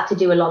I had to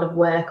do a lot of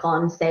work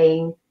on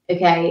saying,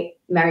 okay,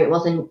 Mary, it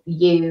wasn't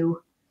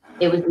you,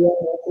 it was the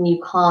illness, and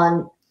you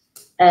can't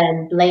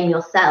blame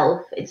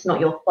yourself. It's not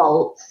your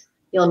fault.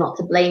 You're not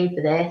to blame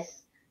for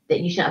this,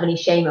 that you shouldn't have any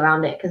shame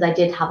around it, because I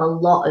did have a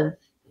lot of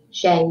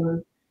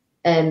shame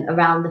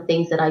around the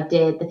things that I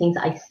did, the things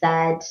that I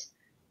said,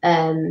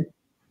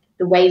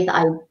 the ways that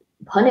I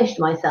punished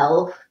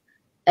myself.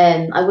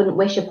 I wouldn't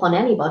wish upon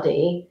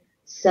anybody.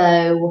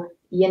 So,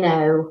 you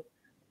know,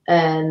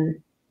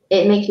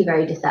 it makes you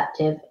very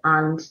deceptive,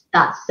 and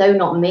that's so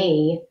not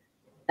me.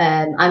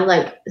 I'm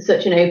like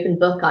such an open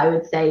book, I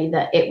would say,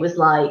 that it was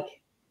like,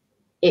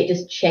 it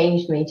just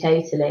changed me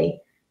totally.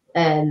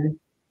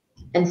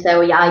 And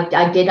so, yeah,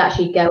 I did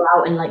actually go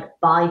out and like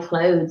buy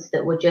clothes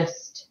that were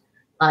just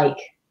like,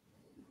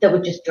 that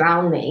would just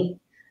drown me.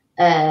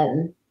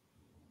 And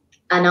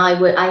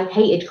I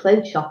hated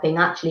clothes shopping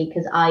actually,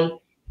 because I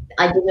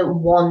didn't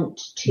want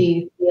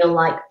to feel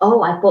like,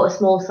 oh, I bought a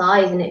small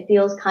size and it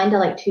feels kind of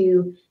like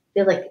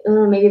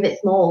oh, maybe a bit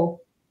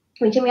small,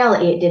 which in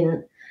reality it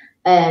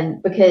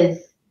didn't, because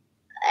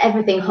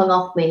everything hung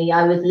off me.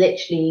 I was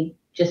literally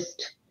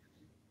just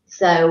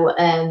so,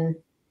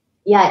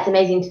 yeah, it's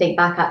amazing to think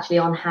back actually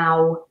on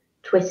how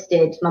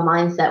twisted my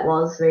mindset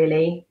was,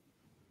 really.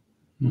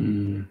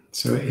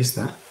 So it is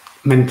that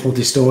mental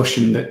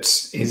distortion that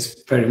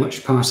is very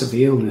much part of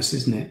the illness,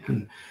 isn't it?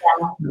 And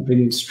Yeah. I've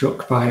been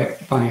struck by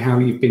how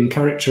you've been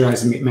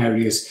characterising it,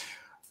 Mary,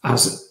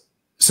 as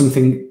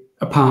something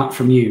apart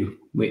from you,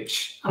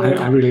 which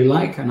I really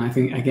like. And I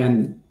think,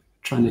 again,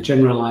 trying to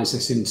generalise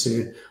this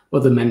into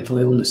other mental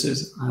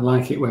illnesses, I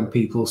like it when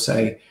people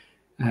say,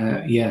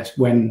 yes,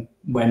 when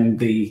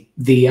the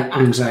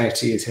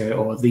anxiety is here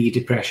or the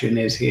depression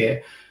is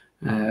here,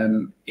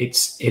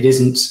 it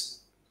isn't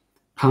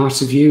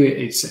part of you.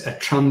 It's a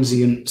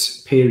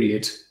transient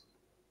period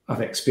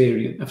of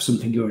experience of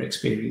something you're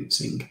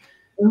experiencing.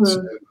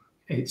 So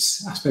I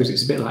suppose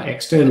it's a bit like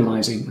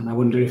externalizing. And I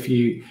wonder if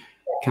you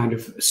kind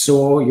of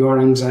saw your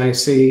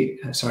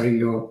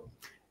your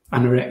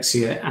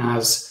anorexia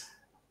as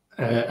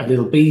a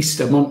little beast,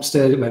 a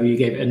monster, whether you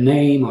gave it a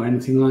name or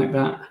anything like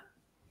that.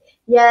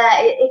 Yeah,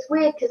 it's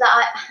weird, because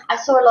I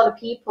saw a lot of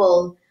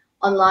people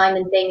online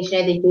and things, you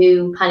know, they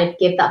do kind of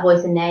give that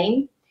voice a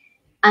name.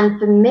 And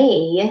for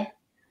me,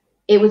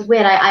 it was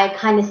weird. I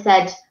kind of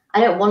said,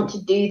 I don't want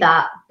to do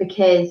that,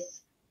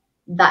 because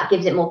that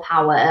gives it more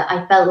power.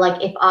 I felt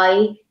like if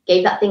I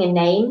gave that thing a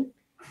name,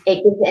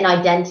 it gives it an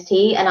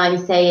identity, and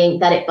I'm saying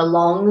that it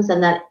belongs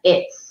and that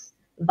it's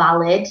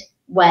valid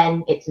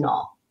when it's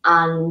not.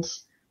 And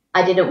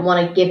I didn't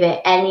want to give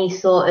it any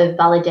sort of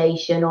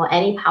validation or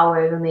any power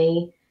over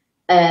me.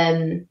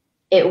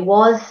 It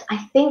was, I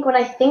think when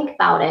I think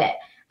about it,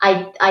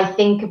 I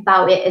think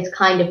about it as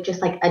kind of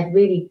just like a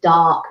really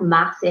dark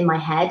mass in my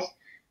head.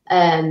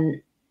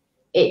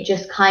 It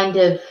just kind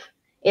of,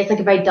 it's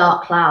like a very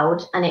dark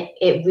cloud, and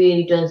it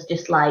really does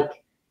just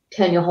like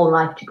turn your whole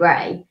life to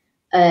grey.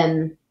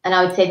 And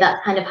I would say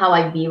that's kind of how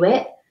I view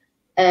it.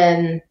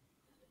 And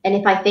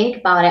if I think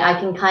about it, I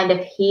can kind of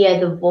hear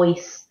the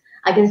voice.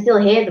 I can still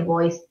hear the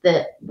voice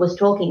that was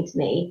talking to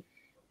me,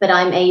 but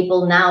I'm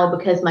able now,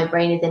 because my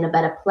brain is in a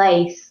better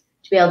place,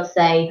 to be able to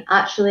say,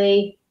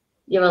 actually,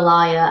 you're a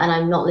liar and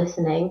I'm not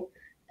listening.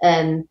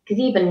 Because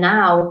even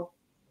now,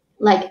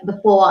 like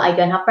before I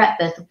go and have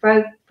breakfast,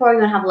 before I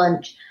go and have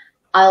lunch,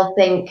 I'll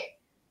think,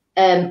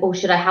 oh,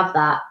 should I have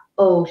that?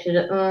 Oh, should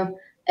I?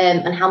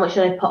 And how much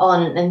should I put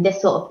on? And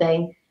this sort of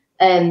thing.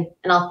 And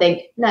I'll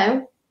think, no,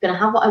 I'm going to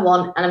have what I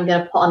want, and I'm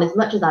going to put on as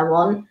much as I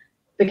want,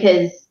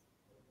 because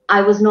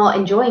I was not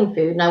enjoying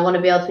food, and I want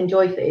to be able to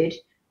enjoy food.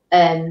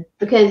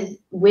 Because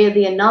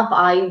weirdly enough,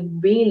 I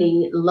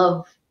really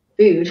love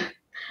food.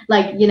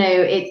 Like, you know,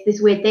 it's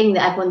this weird thing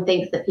that everyone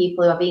thinks that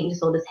people who have eating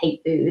disorders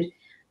hate food,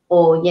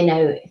 or, you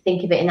know,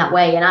 think of it in that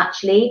way. And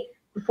actually,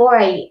 before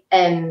I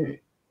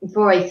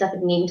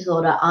suffered an eating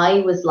disorder, I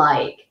was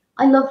like,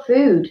 I love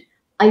food.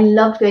 I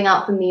loved going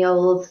out for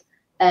meals.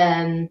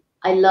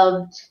 I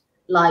loved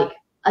like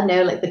I don't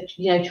know, like the,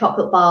 you know,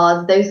 chocolate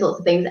bars, those sorts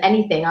of things,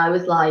 anything. I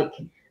was like,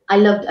 I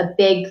loved a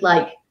big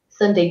like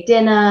Sunday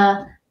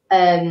dinner.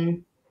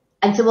 And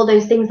so all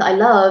those things that I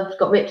loved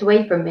got ripped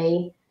away from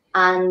me,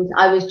 and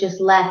I was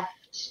just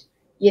left,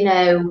 you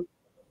know,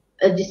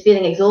 just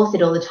feeling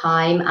exhausted all the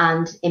time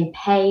and in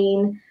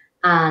pain.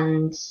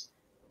 And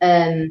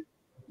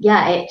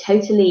yeah, it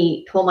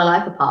totally tore my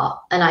life apart,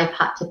 and I've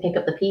had to pick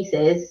up the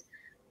pieces.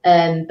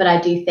 But I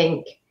do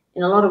think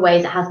in a lot of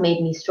ways it has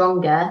made me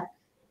stronger,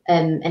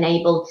 and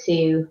able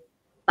to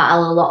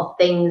battle a lot of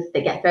things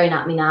that get thrown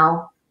at me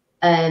now.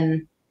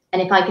 And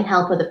if I can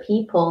help other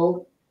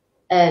people,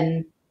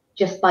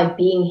 just by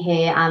being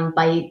here and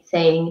by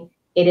saying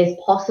it is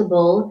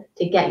possible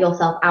to get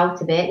yourself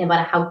out of it, no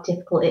matter how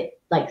difficult it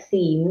like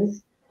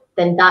seems,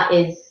 then that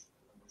is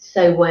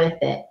so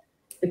worth it.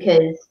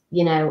 Because,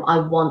 you know, I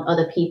want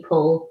other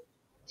people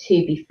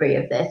to be free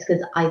of this,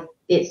 because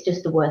it's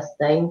just the worst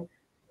thing.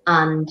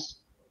 And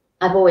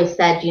I've always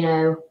said, you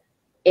know,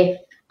 if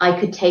I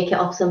could take it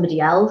off somebody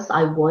else,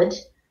 I would.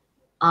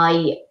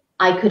 I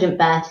couldn't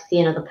bear to see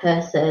another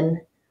person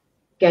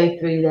go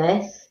through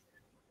this.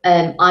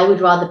 I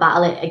would rather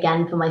battle it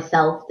again for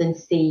myself than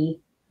see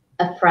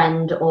a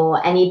friend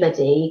or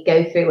anybody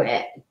go through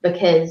it,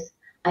 because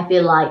I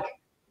feel like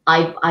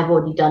I've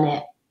already done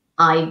it.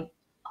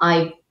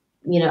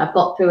 You know, I've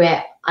got through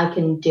it. I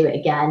can do it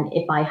again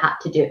if I had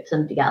to do it for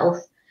somebody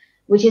else,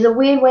 which is a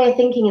weird way of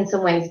thinking in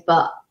some ways,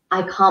 but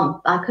I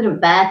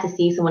couldn't bear to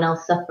see someone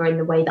else suffer in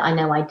the way that I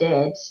know I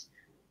did.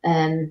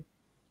 And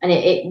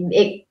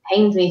it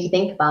pains me to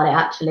think about it,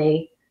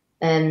 actually.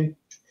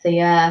 So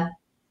yeah.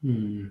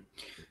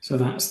 So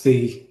that's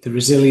the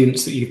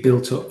resilience that you've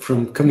built up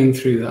from coming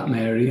through that,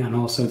 Mary, and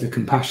also the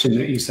compassion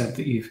that you said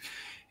that you've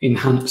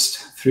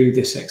enhanced through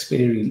this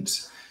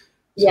experience.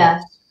 So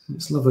yeah.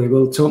 It's lovely.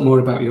 We'll talk more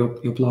about your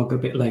blog a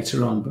bit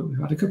later on, but we've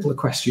had a couple of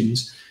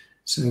questions.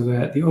 So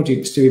the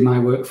audience doing my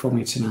work for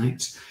me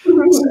tonight.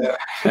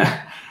 So,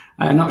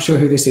 I'm not sure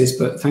who this is,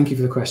 but thank you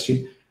for the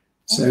question.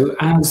 So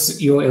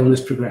as your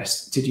illness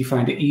progressed, did you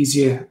find it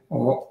easier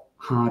or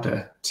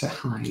harder to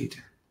hide?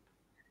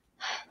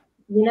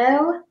 You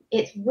know,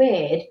 it's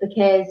weird,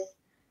 because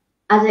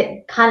as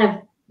it kind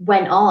of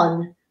went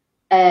on,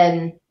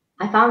 I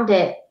found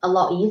it a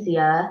lot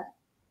easier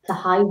to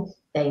hide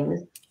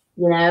things.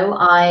 You know,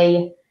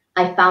 I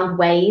found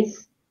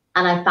ways,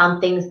 and I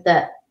found things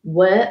that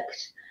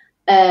worked.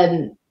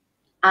 And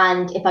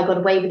if I got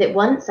away with it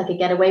once, I could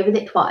get away with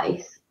it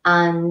twice.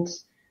 And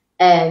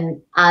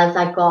as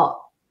I got,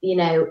 you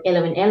know,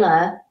 iller and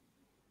iller,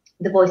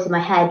 the voice in my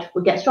head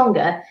would get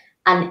stronger,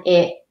 and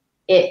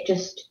it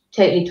just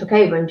totally took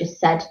over and just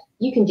said,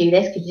 you can do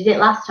this because you did it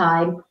last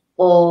time,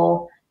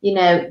 or, you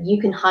know,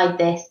 you can hide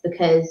this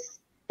because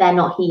they're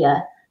not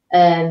here.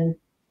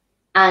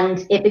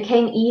 And it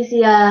became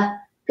easier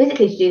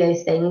physically to do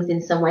those things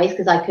in some ways,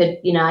 because I could,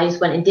 you know, I just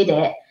went and did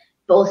it.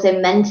 But also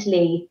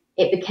mentally,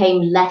 it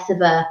became less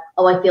of a,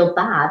 oh, I feel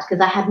bad,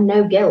 because I had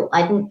no guilt.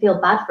 I didn't feel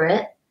bad for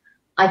it.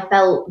 I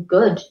felt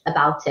good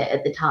about it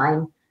at the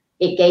time.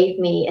 It gave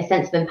me a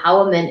sense of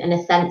empowerment and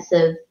a sense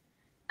of,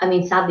 I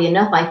mean, sadly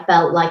enough, I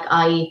felt like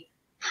I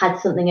had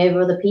something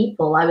over other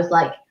people. I was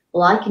like,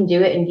 well, I can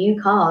do it and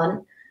you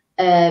can't.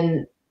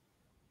 And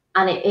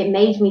it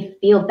made me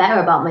feel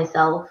better about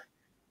myself,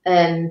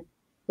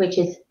 which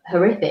is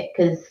horrific,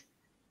 because,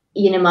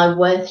 you know, my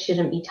worth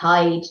shouldn't be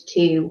tied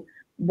to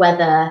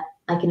whether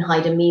I can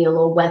hide a meal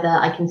or whether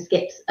I can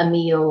skip a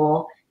meal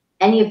or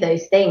any of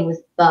those things.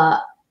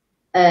 But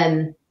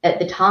at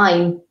the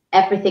time,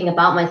 everything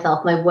about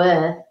myself, my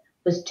worth,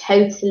 was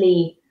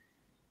totally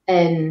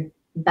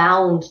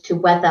bound to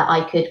whether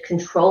I could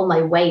control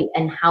my weight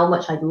and how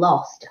much I'd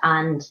lost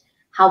and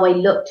how I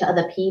looked to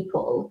other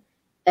people.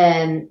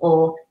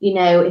 Or, you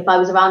know, if I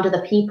was around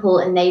other people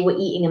and they were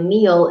eating a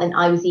meal and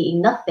I was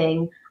eating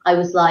nothing, I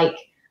was like,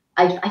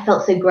 I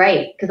felt so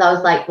great, because I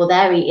was like, well,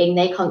 they're eating,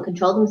 they can't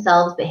control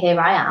themselves, but here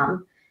I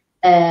am.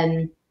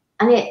 And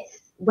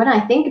it's, when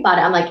I think about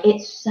it, I'm like,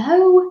 it's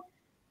so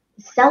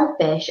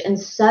selfish and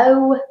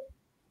so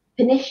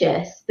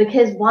pernicious,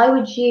 because why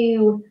would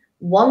you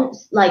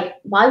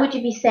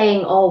be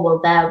saying, oh, well,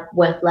 they're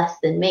worth less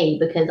than me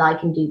because I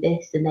can do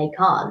this and they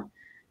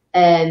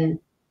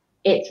can't?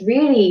 It's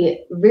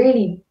really,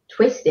 really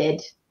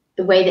twisted,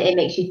 the way that it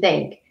makes you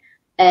think.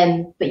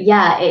 But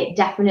yeah, it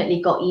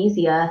definitely got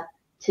easier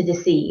to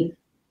deceive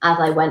as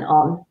I went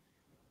on.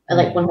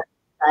 Like 100%,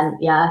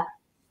 yeah.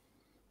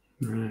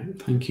 Right,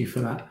 thank you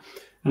for that.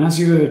 And as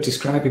you were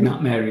describing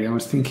that, Mary, I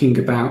was thinking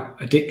about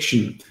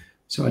addiction.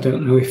 So I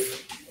don't know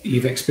if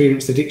you've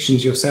experienced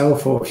addictions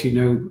yourself or if you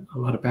know a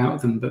lot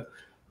about them, but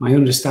my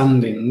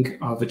understanding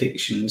of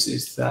addictions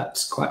is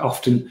that quite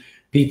often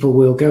people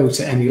will go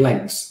to any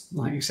lengths.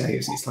 Like you say,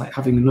 it's like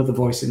having another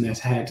voice in their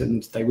head,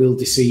 and they will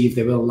deceive,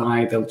 they will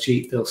lie, they'll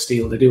cheat, they'll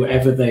steal, they do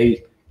whatever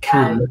they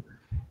can.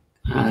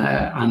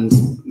 And,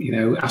 you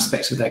know,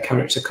 aspects of their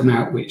character come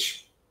out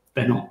which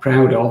they're not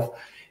proud of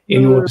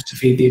in order to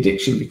feed the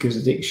addiction, because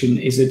addiction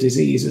is a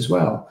disease as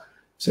well.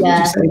 So would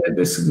you say that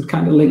there's some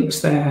kind of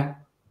links there?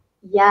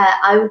 Yeah,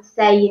 I would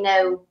say, you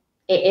know,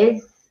 it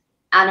is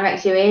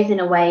anorexia is, in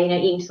a way, you know,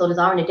 eating disorders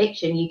are an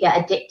addiction. You get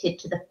addicted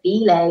to the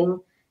feeling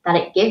that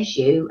it gives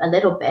you a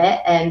little bit,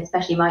 and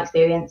especially in my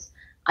experience,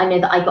 I know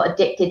that I got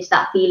addicted to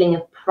that feeling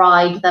of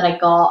pride that I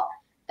got,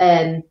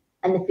 and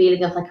the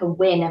feeling of like a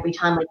win every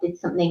time I did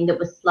something that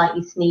was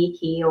slightly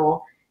sneaky,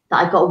 or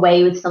that I got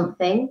away with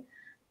something.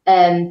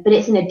 But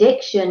it's an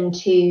addiction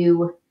to,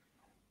 you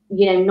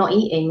know, not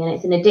eating, and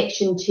it's an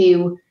addiction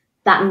to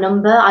that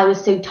number. I was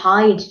so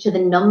tied to the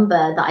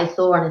number that I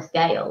saw on a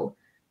scale.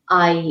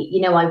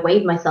 You know, I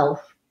weighed myself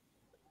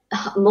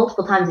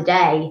multiple times a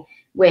day,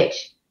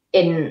 which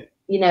in,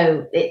 you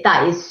know,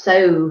 that is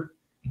so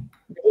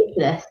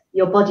ridiculous.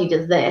 Your body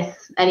does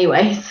this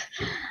anyways.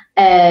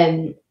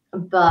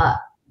 But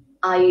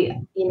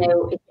you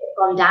know, if it's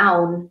gone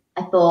down,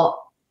 I thought,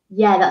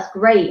 yeah, that's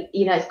great.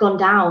 You know, it's gone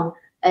down.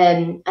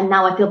 And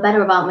now I feel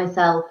better about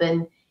myself.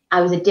 And I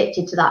was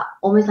addicted to that,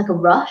 almost like a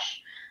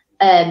rush,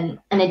 and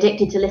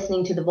addicted to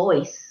listening to the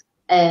voice.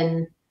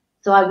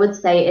 So I would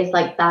say it's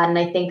like that. And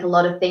I think a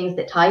lot of things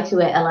that tie to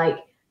it are like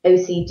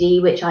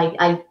OCD, which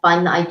I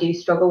find that I do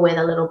struggle with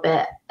a little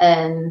bit.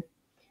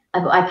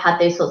 I've had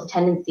those sorts of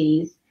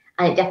tendencies,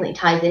 and it definitely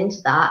ties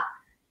into that.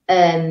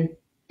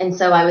 And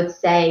so I would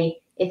say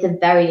it's a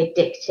very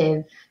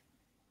addictive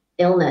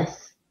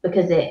illness,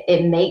 because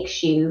it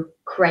makes you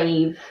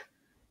crave,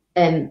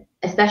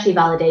 especially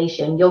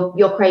validation.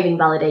 You're craving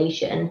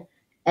validation,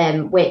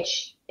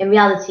 which in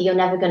reality you're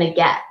never going to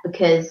get,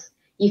 because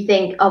you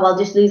think, oh, I'll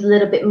just lose a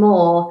little bit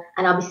more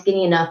and I'll be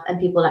skinny enough and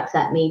people will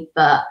accept me.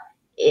 But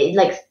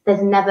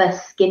there's never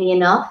skinny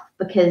enough,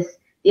 because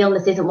the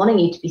illness isn't wanting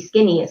you to be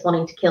skinny, it's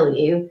wanting to kill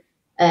you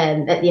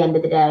at the end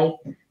of the day.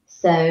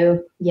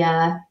 So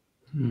yeah.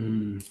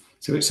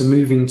 So it's a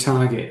moving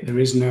target. There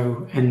is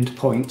no end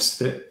point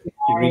that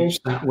you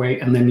reach that way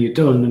and then you're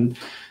done. And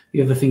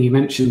the other thing you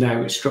mentioned there,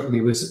 which struck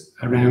me, was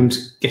around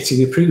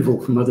getting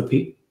approval from other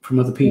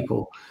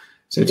people.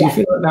 So do you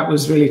feel like that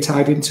was really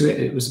tied into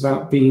it? It was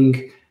about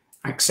being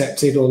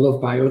accepted or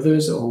loved by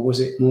others, or was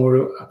it more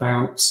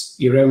about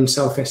your own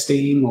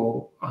self-esteem,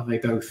 or are they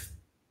both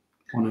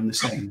one and the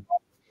same?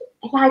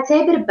 I'd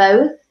say a bit of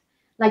both.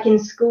 Like in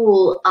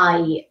school,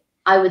 I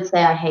would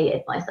say I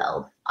hated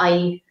myself.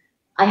 I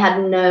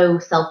had no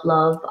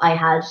self-love. I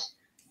had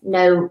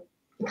no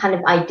kind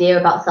of idea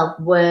about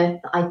self-worth.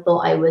 I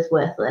thought I was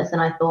worthless,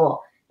 and I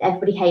thought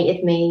everybody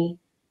hated me.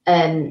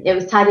 It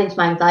was tied into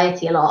my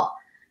anxiety a lot.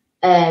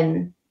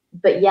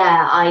 But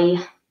yeah,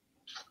 I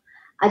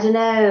don't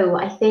know.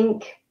 I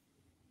think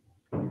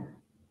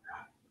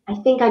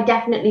I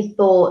definitely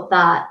thought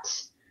that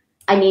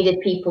I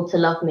needed people to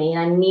love me, and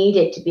I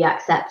needed to be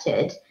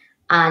accepted.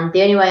 And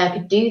the only way I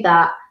could do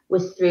that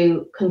was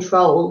through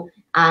control.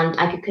 And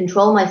I could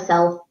control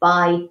myself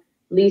by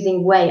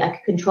losing weight. I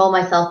could control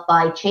myself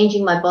by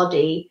changing my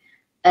body.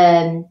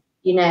 You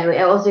know,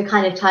 it also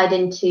kind of tied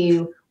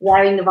into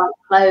wearing the right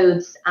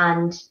clothes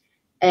and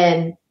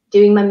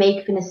doing my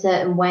makeup in a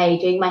certain way,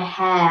 doing my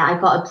hair. I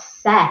got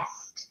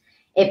obsessed.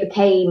 It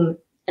became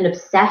an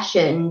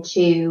obsession to,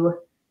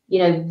 you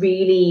know,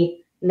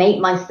 really make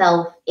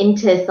myself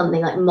into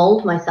something, like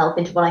mold myself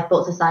into what I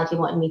thought society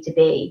wanted me to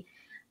be.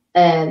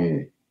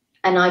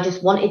 And I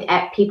just wanted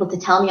people to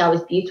tell me I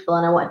was beautiful,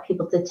 and I wanted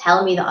people to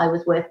tell me that I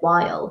was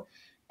worthwhile.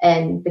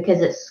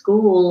 Because at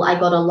school, I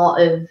got a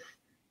lot of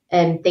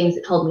things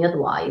that told me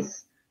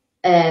otherwise.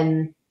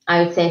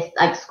 I would say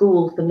like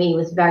school for me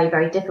was very,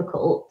 very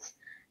difficult.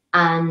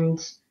 And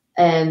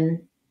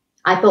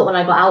I thought when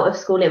I got out of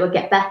school, it would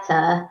get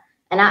better.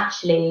 And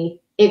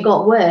actually, it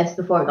got worse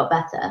before it got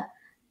better.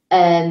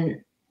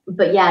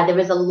 But yeah, there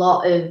was a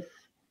lot of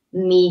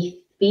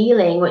me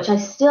feeling, which I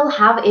still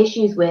have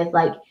issues with,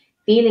 like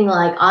feeling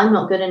like I'm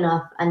not good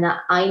enough and that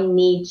I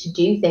need to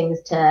do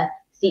things to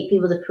seek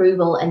people's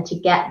approval and to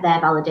get their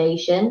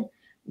validation,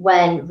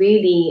 when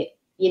really,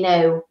 you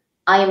know,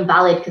 I am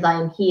valid because I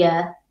am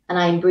here and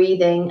I am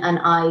breathing and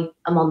I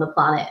am on the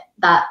planet.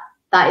 That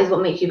is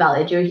what makes you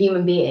valid. You're a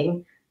human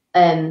being.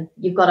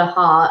 You've got a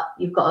heart,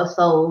 you've got a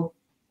soul,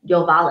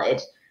 you're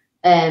valid.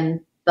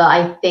 But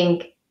I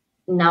think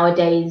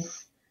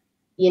nowadays,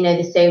 you know,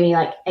 there's so many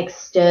like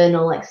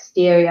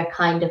exterior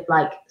kind of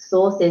like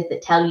sources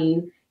that tell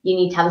you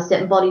need to have a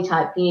certain body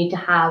type, you need to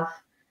have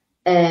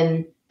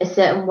a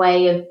certain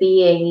way of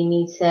being, you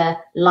need to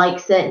like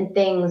certain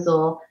things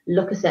or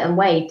look a certain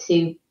way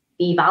to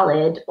be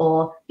valid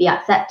or be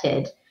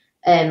accepted,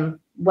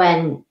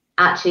 when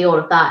actually all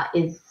of that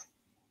is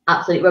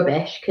absolute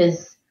rubbish,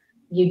 because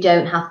you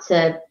don't have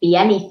to be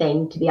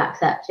anything to be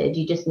accepted,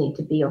 you just need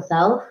to be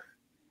yourself.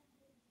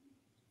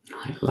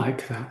 I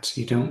like that.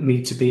 You don't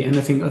need to be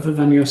anything other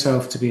than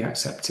yourself to be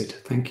accepted.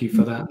 Thank you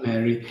for that,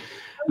 Mary.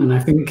 And I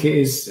think it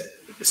is,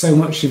 so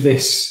much of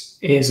this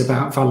is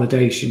about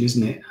validation,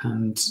 isn't it?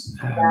 And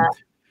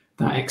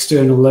that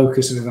external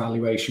locus of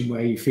evaluation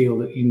where you feel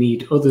that you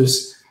need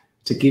others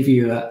to give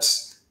you that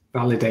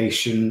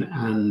validation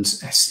and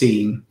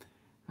esteem.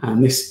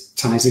 And this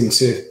ties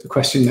into the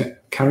question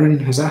that Karen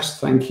has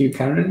asked. Thank you,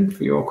 Karen,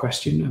 for your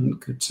question, and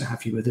good to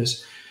have you with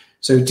us.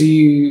 So do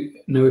you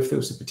know if there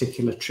was a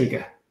particular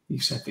trigger you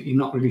said that you're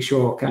not really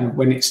sure kind of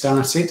when it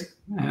started,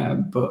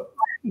 but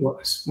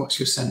what's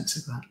your sense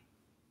of that?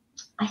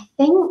 I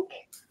think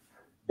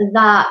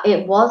that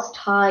it was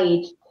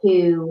tied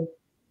to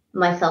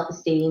my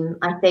self-esteem.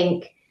 I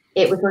think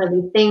it was one of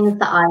these things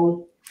that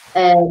I'm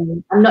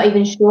not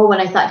even sure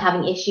when I started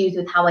having issues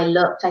with how I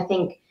looked. I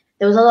think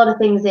there was a lot of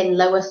things in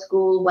lower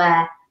school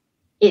where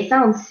it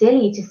sounds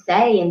silly to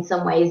say in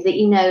some ways that,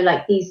 you know,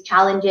 like these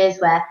challenges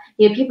where,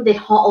 you know, people did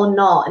hot or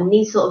not and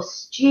these sort of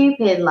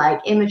stupid, like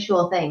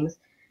immature things.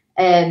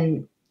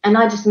 And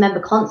I just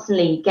remember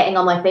constantly getting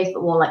on my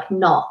Facebook wall, like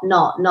not.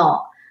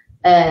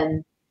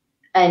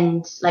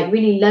 And like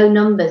really low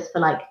numbers for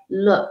like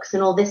looks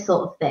and all this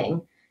sort of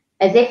thing,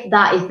 as if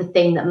that is the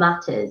thing that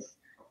matters.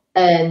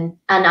 And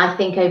I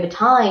think over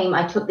time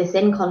I took this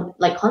in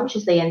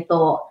consciously and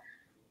thought,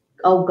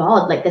 oh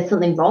God, like there's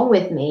something wrong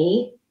with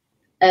me.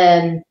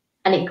 And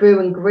it grew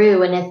and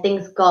grew. And as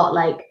things got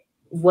like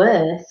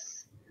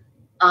worse,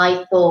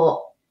 I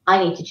thought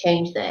I need to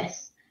change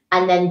this.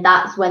 And then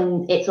that's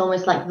when it's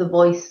almost like the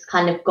voice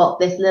kind of got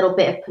this little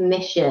bit of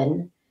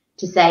permission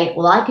to say,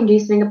 well, I can do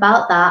something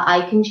about that.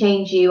 I can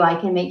change you. I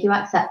can make you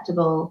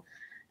acceptable.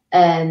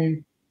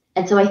 And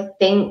so I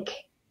think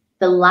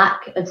the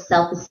lack of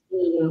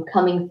self-esteem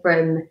coming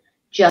from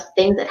just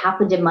things that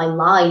happened in my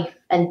life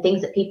and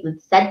things that people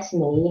had said to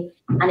me,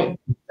 and it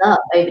builds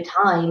up over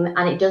time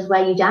and it does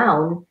wear you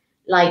down.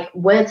 Like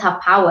words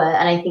have power,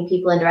 and I think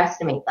people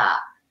underestimate that.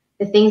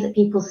 The things that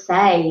people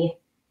say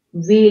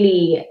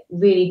really,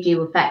 really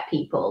do affect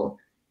people.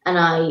 And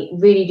I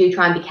really do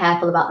try and be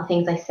careful about the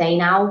things I say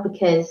now,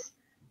 because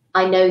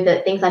I know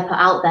that things I put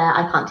out there,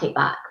 I can't take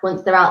back.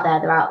 Once they're out there,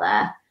 they're out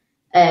there.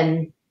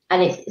 And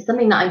it's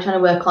something that I'm trying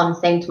to work on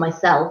saying to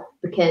myself,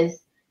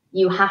 because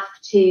you have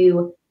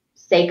to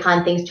say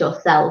kind things to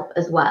yourself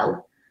as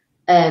well,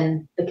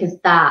 because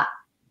that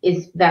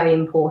is very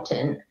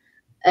important.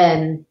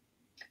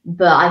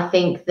 But I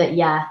think that,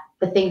 yeah,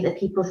 the things that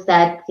people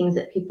said, things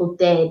that people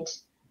did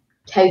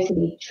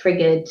totally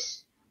triggered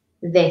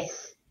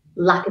this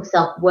lack of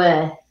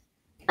self-worth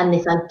and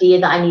this idea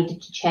that I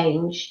needed to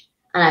change.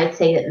 And I'd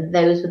say that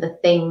those were the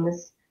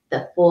things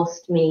that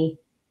forced me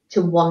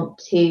to want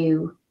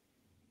to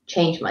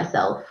change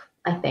myself,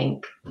 I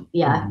think.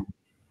 Yeah.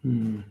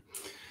 Mm.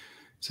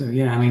 So,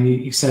 yeah, I mean,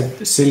 you said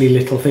the silly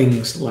little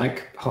things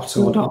like hot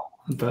or not,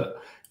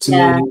 but to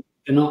me,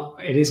 they're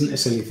not, it isn't a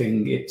silly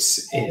thing.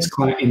 It's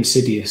quite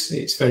insidious.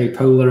 It's very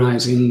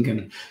polarizing,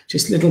 and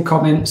just little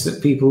comments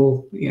that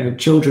people, you know,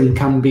 children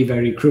can be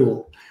very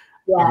cruel.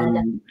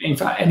 Yeah. In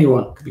fact,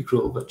 anyone can be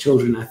cruel, but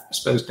children, I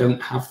suppose,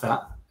 don't have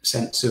that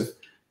sense of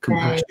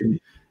compassion,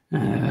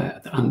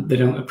 and they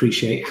don't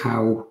appreciate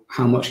how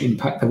much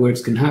impact their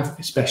words can have,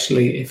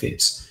 especially if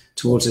it's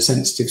towards a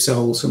sensitive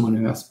soul, someone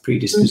who has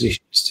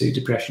predispositions to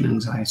depression,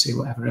 anxiety,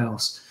 whatever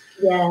else.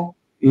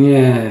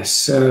 Yeah.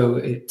 So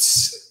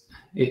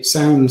it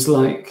sounds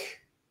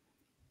like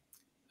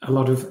a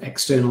lot of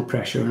external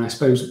pressure, and I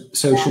suppose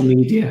social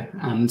media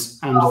and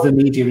the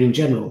media in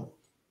general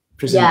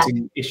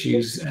presenting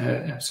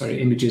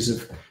images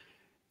of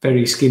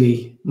very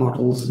skinny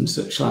models and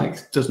such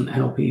like doesn't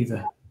help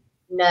either.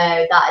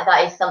 No,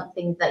 that is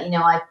something that, you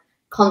know, I've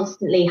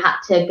constantly had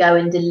to go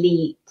and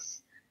delete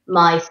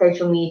my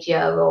social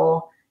media,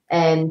 or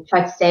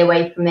try to stay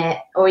away from it,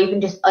 or even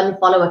just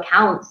unfollow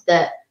accounts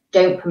that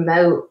don't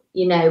promote,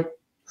 you know,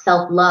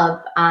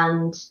 self-love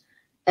and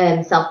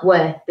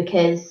self-worth,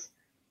 because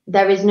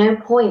there is no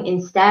point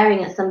in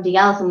staring at somebody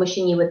else and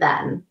wishing you were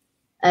them,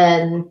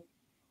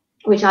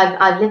 which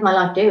I've lived my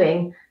life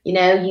doing. You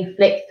know, you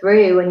flick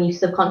through and you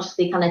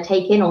subconsciously kind of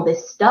take in all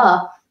this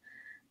stuff,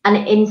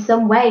 and in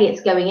some way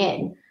it's going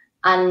in.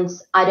 And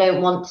I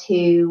don't want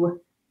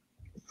to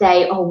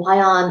say, oh,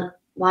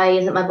 why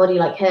isn't my body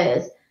like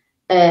hers,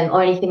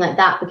 or anything like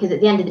that, because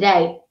at the end of the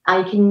day,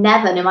 I can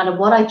never, no matter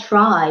what I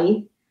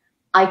try,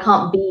 I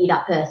can't be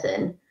that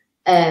person.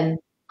 I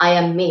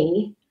am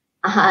me,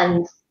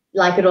 and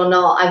like it or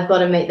not, I've got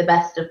to make the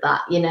best of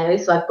that, you know.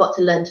 So I've got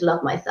to learn to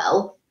love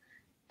myself,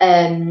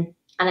 and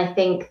I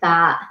think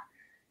that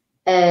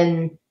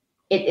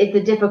it's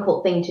a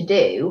difficult thing to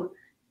do,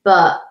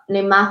 but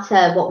no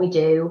matter what we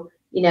do,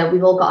 you know,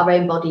 we've all got our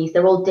own bodies.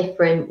 They're all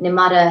different. No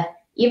matter,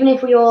 even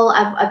if we all,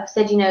 I've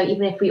said, you know,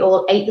 even if we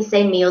all ate the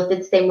same meals, did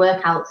the same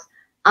workouts,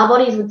 our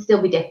bodies would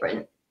still be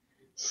different.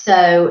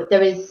 So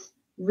there is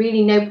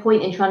really no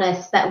point in trying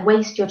to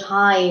waste your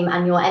time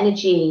and your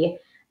energy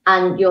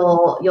and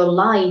your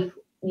life,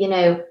 you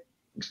know,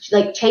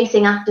 like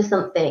chasing after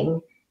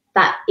something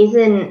that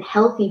isn't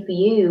healthy for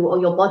you or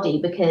your body,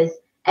 because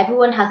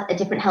everyone has a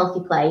different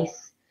healthy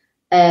place.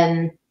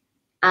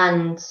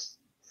 And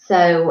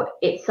so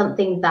it's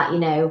something that, you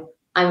know,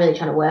 I'm really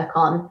trying to work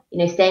on, you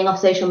know, staying off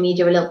social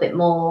media a little bit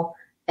more,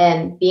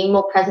 and being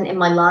more present in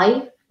my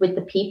life with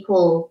the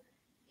people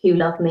who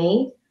love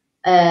me.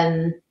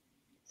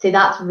 So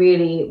that's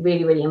really,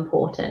 really, really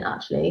important,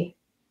 actually.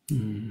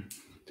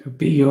 So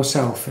be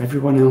yourself.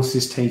 Everyone else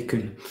is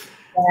taken.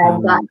 Yeah,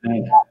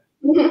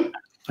 exactly.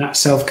 That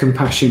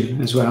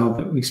self-compassion as well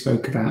that we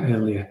spoke about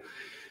earlier.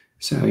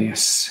 So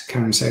yes,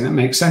 Karen saying that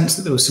makes sense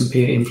that there was some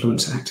peer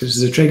influence acted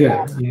as a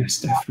trigger. Yes,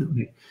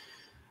 definitely.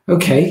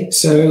 Okay,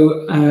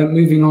 so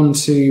moving on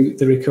to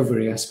the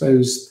recovery, I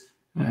suppose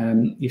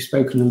you've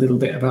spoken a little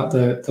bit about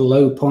the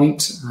low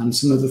point and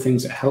some of the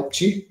things that helped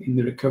you in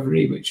the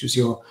recovery, which was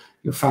your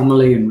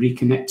family and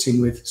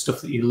reconnecting with stuff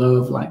that you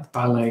love, like the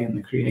ballet and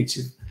the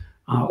creative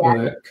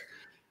artwork.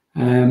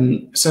 Yeah.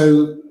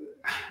 So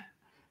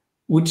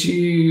would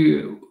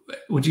you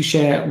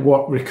share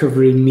what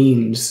recovery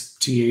means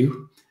to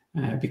you?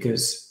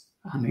 Because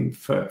I mean,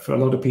 for a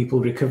lot of people,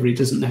 recovery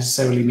doesn't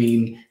necessarily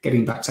mean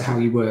getting back to how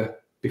you were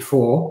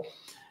before,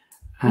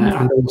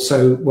 and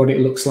also what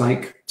it looks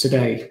like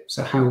today.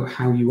 So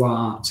how you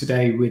are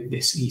today with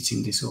this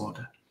eating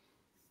disorder.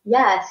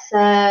 Yeah,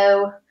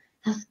 so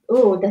there's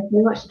so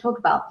much to talk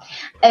about.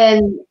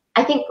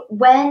 I think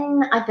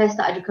when I first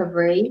started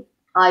recovery,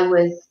 I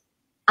was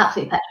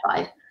absolutely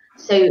petrified.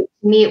 So to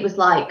me, it was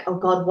like, oh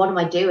God, what am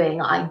I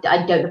doing? I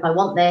don't know if I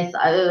want this.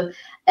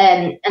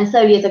 And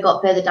slowly as I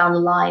got further down the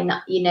line,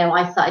 you know,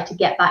 I started to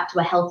get back to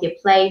a healthier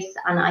place.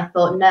 And I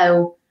thought,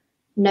 no,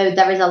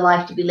 there is a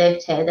life to be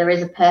lived here. There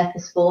is a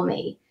purpose for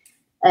me.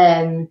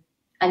 And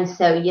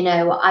so, you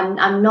know,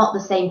 I'm not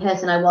the same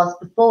person I was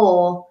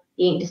before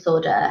the eating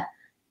disorder.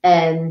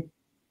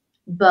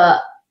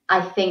 But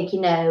I think,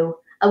 you know,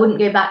 I wouldn't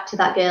go back to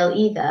that girl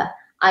either.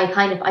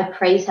 I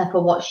praise her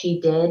for what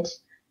she did.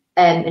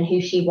 And who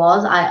she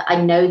was.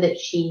 I know that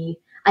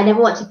I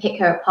never want to pick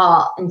her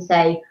apart and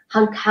say,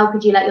 how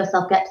could you let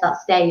yourself get to that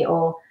state?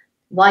 Or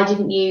why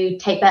didn't you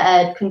take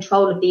better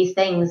control of these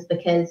things?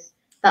 Because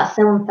that's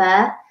so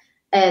unfair.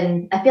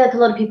 I feel like a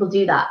lot of people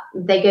do that.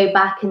 They go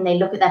back and they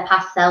look at their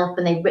past self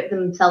and they rip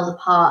themselves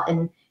apart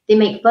and they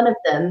make fun of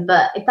them.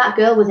 But if that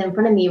girl was in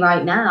front of me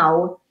right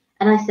now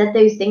and I said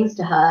those things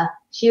to her,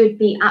 she would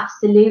be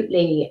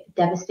absolutely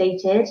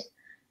devastated.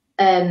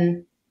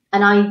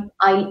 And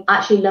I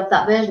actually love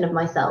that version of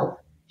myself.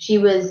 She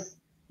was,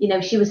 you know,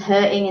 she was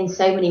hurting in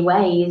so many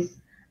ways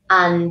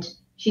and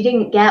she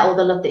didn't get all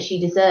the love that she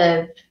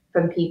deserved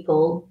from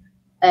people.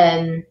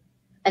 And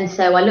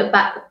so I look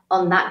back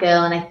on that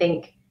girl and I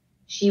think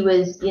she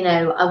was, you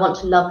know, I want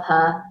to love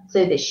her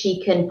so that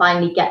she can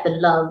finally get the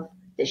love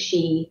that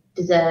she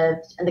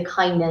deserved and the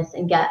kindness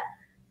and get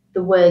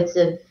the words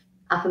of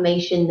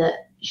affirmation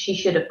that she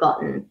should have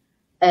gotten,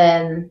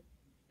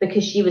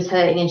 because she was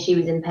hurting and she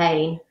was in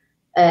pain.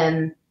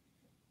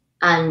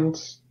 And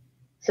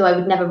so I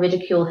would never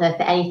ridicule her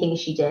for anything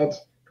she did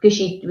because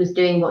she was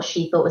doing what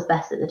she thought was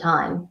best at the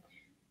time.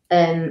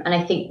 And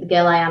I think the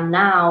girl I am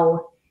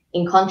now,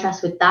 in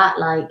contrast with that,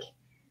 like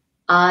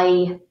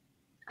I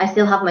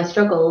still have my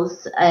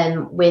struggles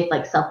with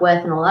like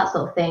self-worth and all that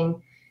sort of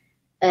thing.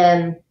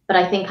 But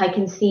I think I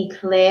can see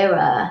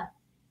clearer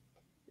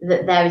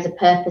that there is a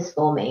purpose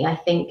for me. I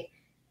think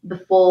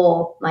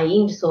before my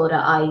eating disorder,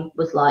 I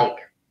was like,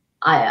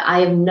 I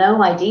have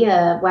no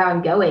idea where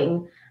I'm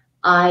going.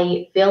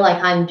 I feel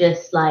like I'm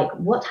just like,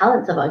 what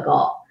talents have I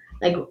got?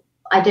 Like,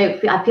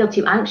 I feel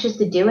too anxious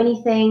to do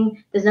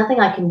anything. There's nothing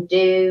I can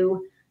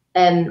do.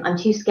 I'm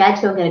too scared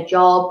to go and get a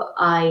job.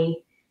 I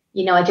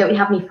don't really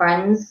have any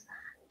friends.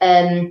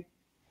 And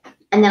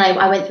then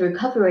I went through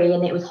recovery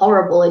and it was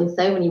horrible in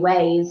so many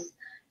ways,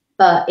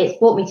 but it's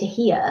brought me to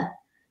here.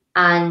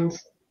 And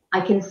I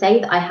can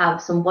say that I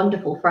have some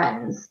wonderful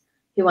friends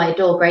who I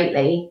adore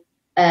greatly.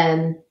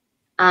 And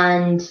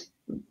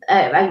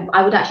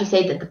I would actually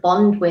say that the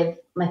bond with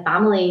my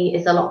family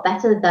is a lot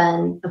better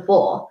than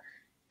before.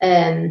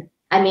 I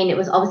mean, it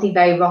was obviously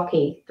very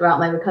rocky throughout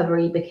my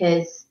recovery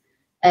because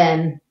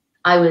I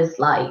was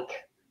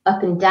like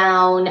up and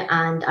down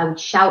and I would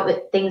shout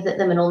at things at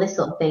them and all this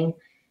sort of thing.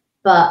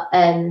 But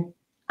I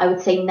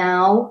would say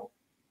now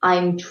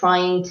I'm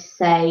trying to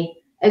say,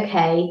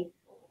 okay,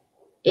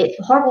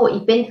 it's horrible what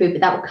you've been through,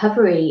 but that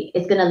recovery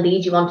is going to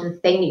lead you onto the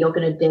thing that you're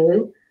going to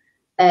do.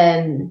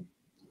 And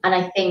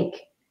I think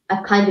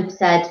I've kind of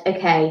said,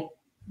 okay,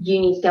 you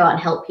need to go out and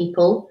help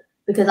people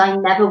because I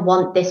never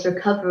want this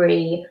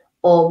recovery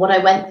or what I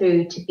went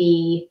through to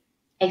be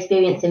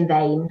experienced in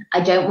vain.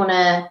 I don't want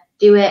to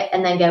do it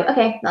and then go,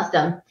 okay, that's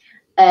done.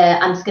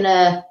 I'm just going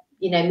to,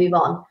 move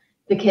on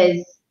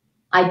because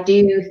I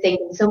do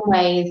think in some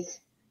ways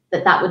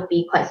that would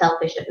be quite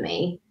selfish of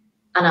me.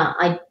 And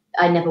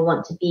I never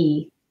want to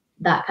be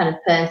that kind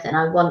of person.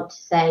 I want to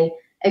say,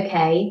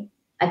 okay,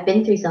 I've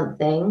been through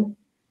something.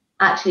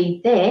 Actually,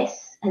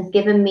 this has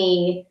given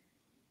me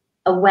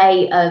a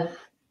way of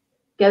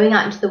going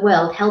out into the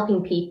world,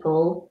 helping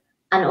people,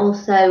 and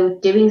also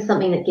doing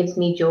something that gives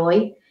me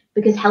joy,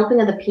 because helping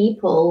other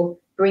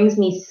people brings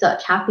me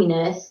such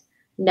happiness.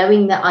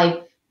 Knowing that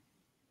I've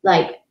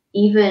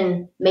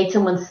even made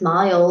someone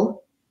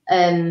smile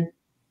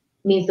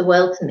means the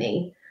world to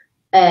me.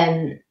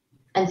 And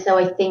so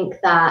I think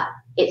that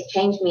it's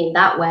changed me in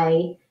that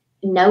way,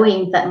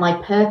 knowing that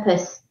my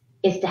purpose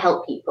is to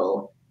help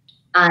people.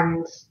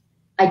 And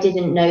I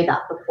didn't know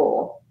that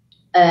before.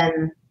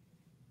 I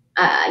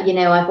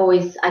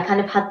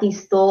kind of had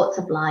these thoughts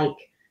of like,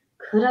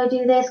 could I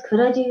do this? Could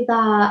I do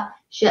that?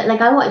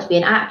 I wanted to be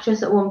an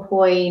actress at one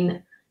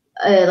point.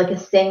 like a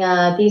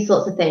singer, these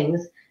sorts of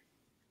things.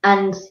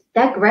 And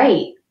they're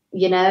great,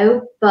 you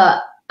know,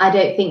 but I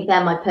don't think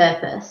they're my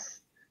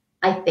purpose.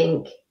 I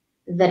think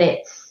that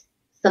it's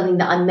something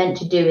that I'm meant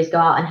to do is go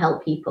out and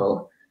help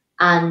people.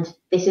 And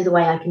this is a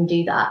way I can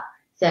do that.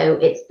 So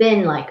it's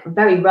been like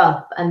very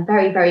rough and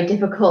very, very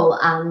difficult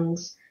and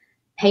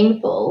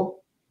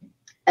painful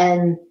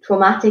and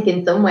traumatic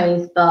in some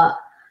ways. But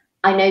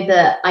I know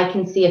that I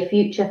can see a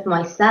future for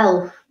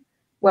myself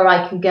where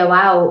I can go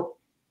out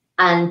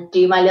and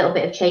do my little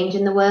bit of change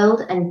in the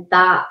world. And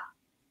that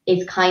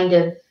is kind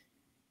of,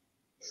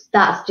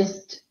 that's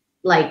just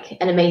like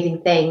an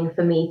amazing thing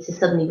for me to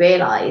suddenly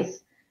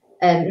realize.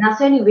 And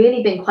that's only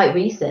really been quite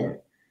recent.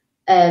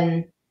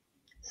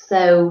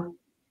 So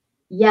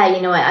yeah,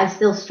 you know, I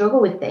still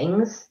struggle with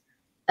things.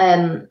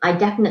 I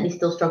definitely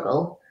still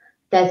struggle.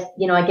 There's,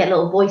 you know, I get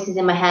little voices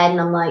in my head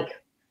and I'm like,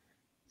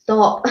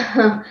 stop.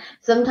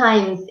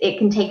 Sometimes it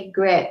can take a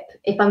grip.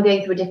 If I'm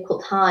going through a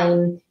difficult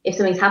time, if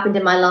something's happened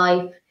in my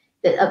life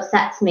that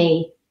upsets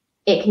me,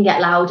 it can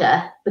get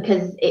louder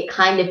because it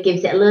kind of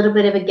gives it a little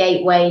bit of a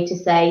gateway to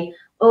say,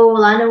 oh,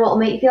 well, I know what will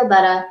make you feel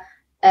better.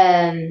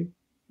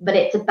 But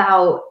it's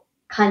about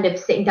kind of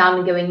sitting down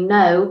and going,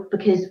 no,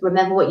 because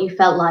remember what you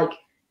felt like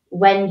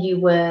when you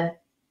were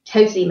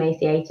totally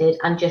emaciated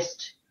and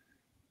just,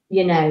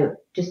 you know,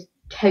 just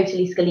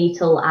totally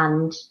skeletal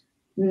and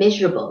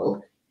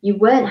miserable. You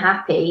weren't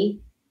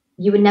happy.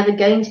 You were never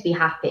going to be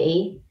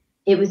happy.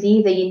 It was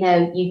either, you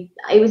know,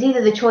 it was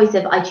either the choice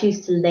of I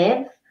choose to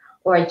live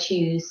or I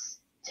choose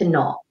to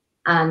not.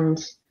 And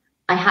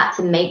I had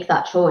to make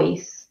that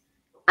choice.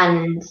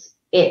 And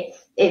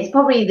it's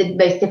probably the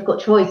most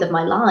difficult choice of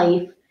my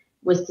life,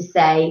 was to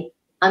say,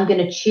 I'm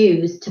going to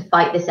choose to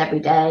fight this every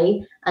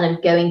day. And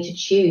I'm going to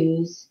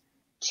choose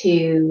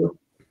to,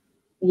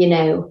 you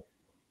know,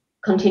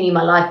 continue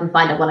my life and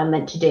find out what I'm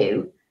meant to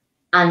do.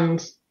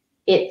 And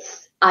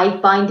I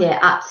find it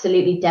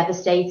absolutely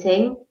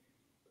devastating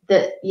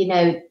that, you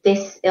know,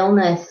 this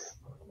illness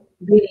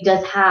really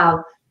does have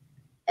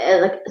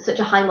like such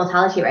a high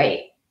mortality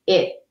rate.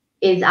 It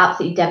is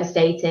absolutely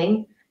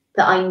devastating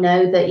that I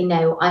know that, you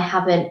know, I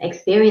have an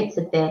experience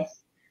of this,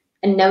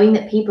 and knowing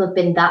that people have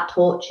been that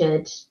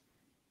tortured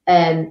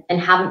and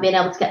haven't been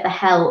able to get the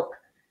help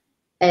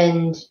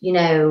and, you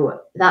know,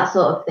 that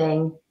sort of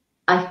thing.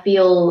 I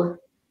feel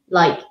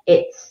like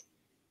it's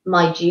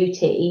my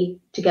duty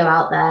to go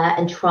out there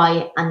and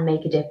try and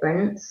make a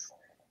difference.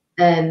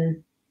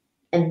 And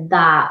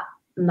that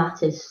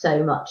matters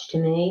so much to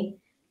me.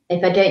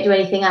 If I don't do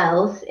anything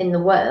else in the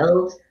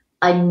world,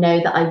 I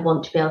know that I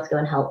want to be able to go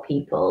and help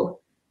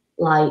people,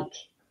 like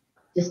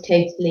just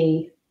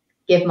totally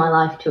give my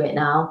life to it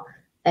now,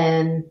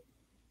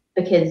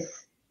 because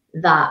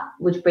that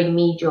would bring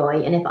me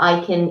joy. And if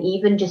I can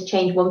even just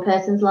change one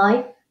person's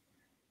life,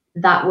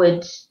 that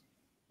would,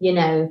 you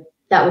know,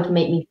 that would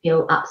make me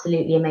feel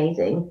absolutely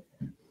amazing.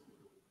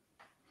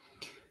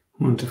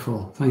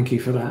 Wonderful. Thank you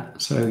for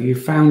that. So you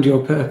found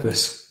your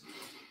purpose.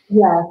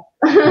 Yeah.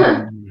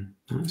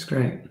 That's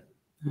great.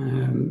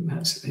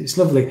 It's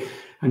lovely.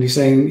 And you're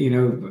saying, you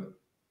know,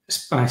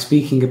 by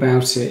speaking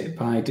about it,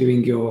 by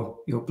doing your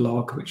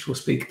blog, which we'll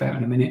speak about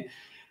in a minute,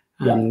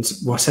 and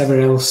whatever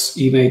else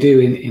you may do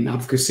in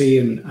advocacy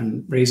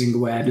and raising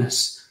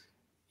awareness,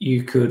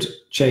 you could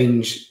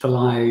change the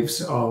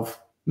lives of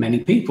many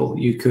people.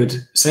 You could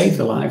save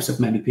the lives of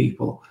many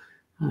people.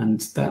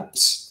 And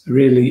that's a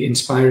really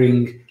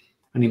inspiring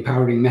and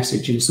empowering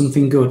message, and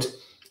something good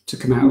to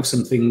come out of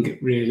something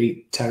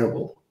really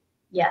terrible.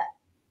 Yeah.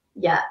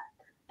 Yeah.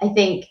 I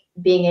think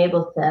being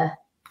able to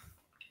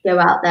go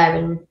out there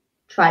and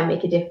try and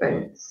make a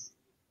difference,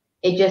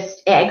 it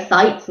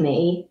excites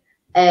me.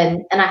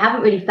 And I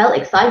haven't really felt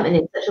excitement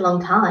in such a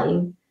long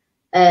time,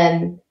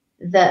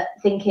 that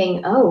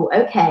thinking, oh,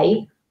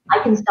 okay,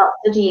 I can start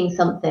studying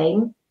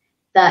something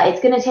that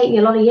it's going to take me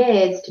a lot of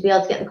years to be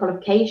able to get the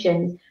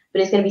qualifications,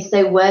 but it's going to be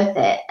so worth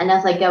it. And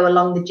as I go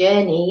along the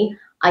journey,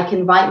 I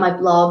can write my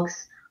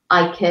blogs.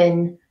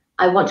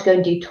 I want to go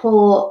and do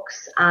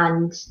talks,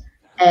 and,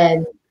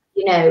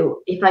 you know,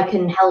 if I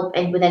can help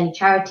with any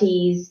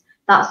charities,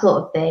 that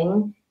sort of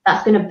thing,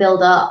 that's going to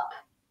build up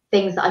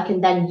things that I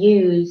can then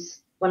use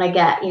when I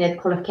get, you know, the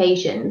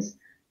qualifications.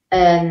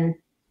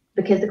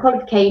 Because the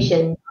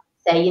qualifications,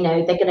 say, you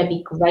know, they're going to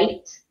be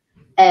great.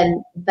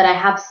 But I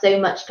have so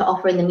much to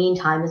offer in the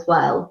meantime as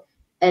well.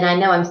 And I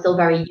know I'm still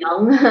very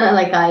young.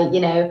 Like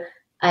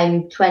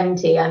I'm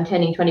 20, I'm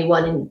turning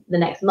 21 in the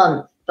next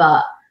month.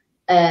 But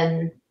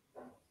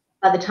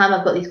by the time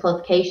I've got these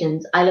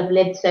qualifications, I'll have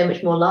lived so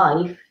much more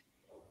life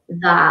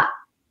that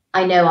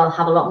I know I'll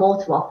have a lot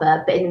more to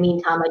offer. But in the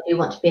meantime, I do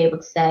want to be able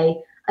to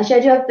say, I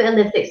do have a bit of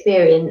lived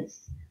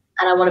experience,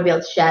 and I want to be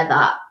able to share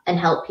that and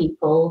help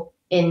people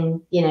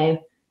in, you know,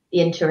 the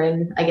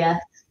interim, I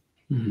guess.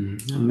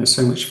 And there's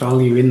so much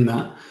value in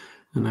that.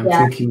 And I'm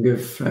thinking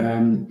of,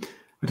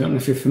 I don't know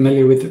if you're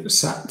familiar with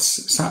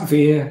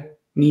Satvir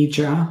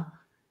Nija.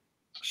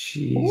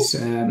 She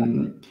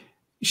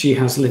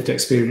has lived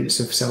experience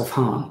of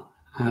self-harm,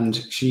 and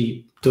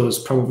she does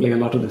probably a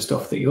lot of the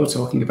stuff that you're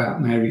talking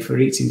about, Mary, for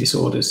eating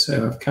disorders.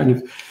 So I'm kind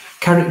of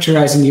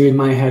characterising you in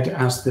my head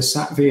as the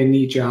Satvir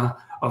Nija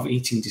of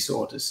eating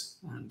disorders,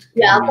 and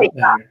I'll take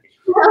that.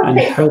 And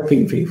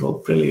helping people.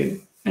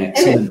 Brilliant,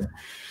 excellent,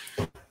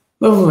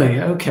 lovely.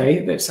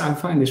 Okay, I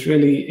find this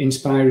really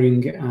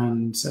inspiring,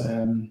 and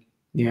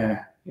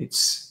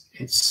it's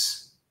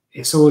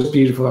always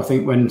beautiful, I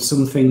think, when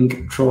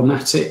something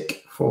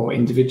traumatic for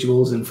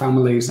individuals and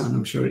families, and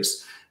I'm sure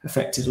it's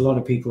affected a lot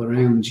of people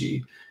around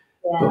you.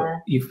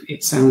 But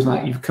it sounds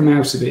like you've come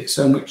out of it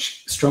so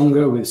much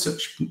stronger, with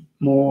such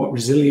more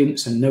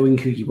resilience, and knowing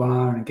who you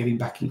are and getting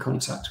back in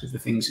contact with the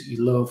things that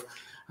you love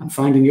and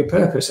finding your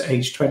purpose at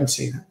age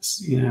 20.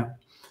 That's,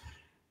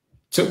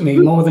 took me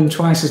more than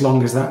twice as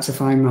long as that to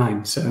find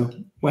mine. So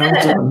well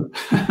done.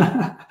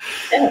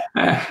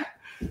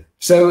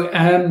 So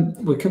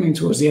we're coming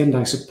towards the end,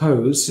 I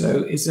suppose.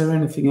 So is there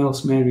anything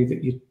else, Mary,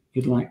 that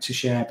you'd like to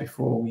share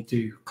before we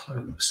do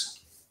close?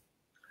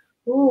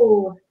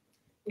 Ooh.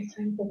 Is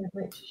there anything I'd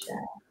like to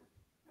share?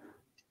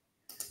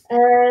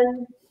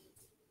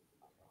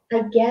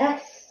 I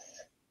guess.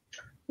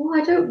 Oh,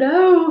 I don't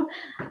know.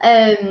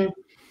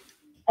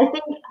 I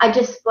think I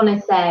just want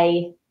to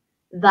say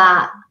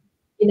that,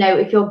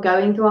 if you're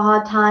going through a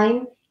hard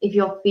time, if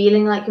you're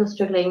feeling like you're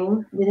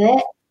struggling with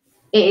it,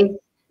 it is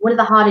one of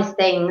the hardest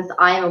things,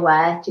 I am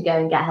aware, to go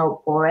and get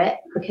help for it,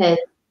 because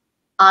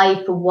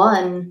I, for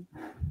one,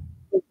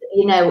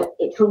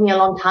 it took me a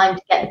long time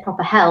to get the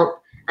proper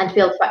help and to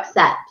be able to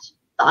accept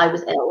that I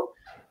was ill,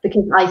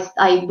 because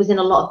I was in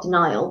a lot of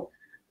denial.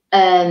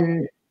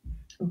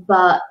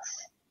 But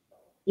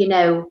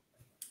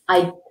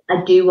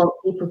I do want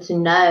people to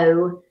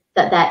know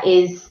that there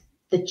is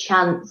the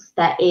chance,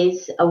 there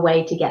is a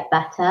way to get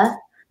better.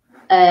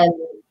 There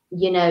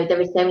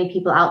is so many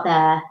people out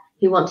there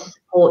who want to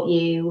support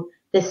you.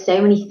 There's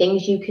so many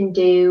things you can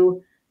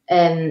do.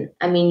 You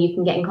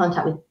can get in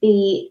contact with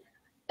Beat.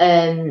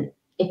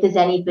 If there's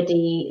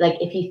anybody,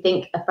 if you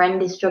think a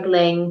friend is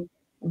struggling,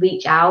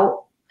 reach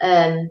out.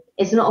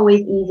 It's not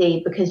always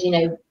easy, because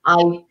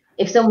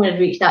if someone had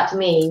reached out to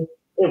me,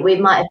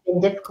 it might have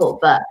been difficult,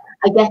 but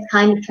I guess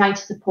kind of trying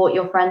to support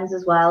your friends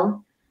as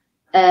well,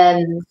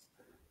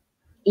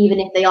 even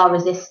if they are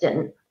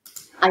resistant.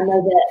 I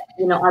know that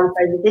I was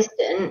very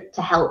resistant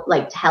to help,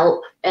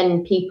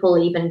 and people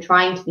even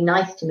trying to be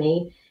nice to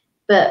me,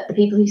 but the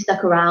people who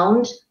stuck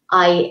around,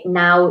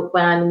 now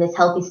when I'm in this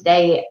healthy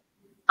state,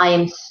 I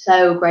am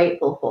so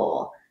grateful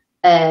for,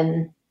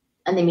 and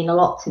they mean a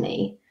lot to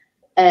me.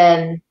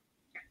 But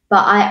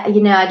I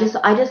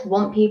just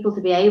want people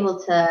to be able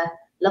to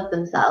love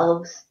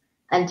themselves,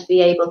 and to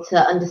be able to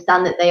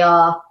understand that they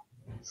are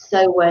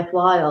so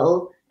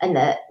worthwhile, and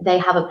that they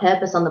have a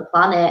purpose on the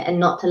planet, and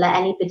not to let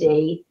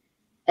anybody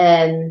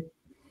derail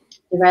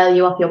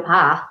you off your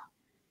path,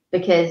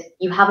 because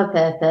you have a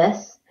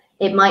purpose.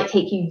 It might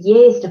take you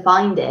years to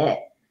find it,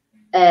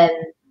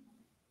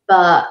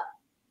 but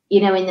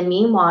in the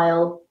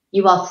meanwhile,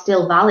 you are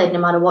still valid no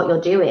matter what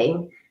you're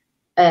doing,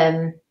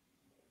 and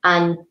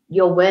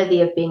you're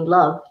worthy of being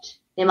loved,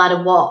 no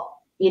matter what,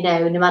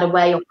 no matter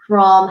where you're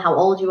from, how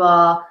old you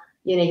are,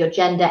 your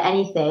gender,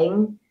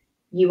 anything.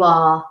 You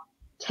are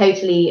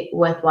totally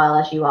worthwhile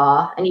as you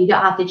are, and you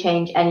don't have to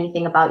change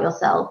anything about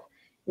yourself,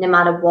 no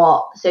matter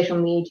what social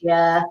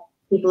media,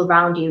 people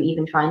around you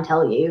even try and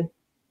tell you.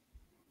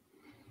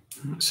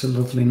 That's a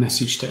lovely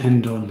message to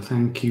end on.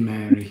 Thank you,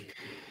 Mary.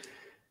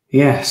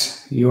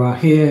 Yes, you are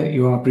here,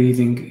 you are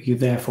breathing, you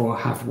therefore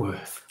have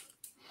worth.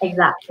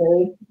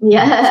 Exactly.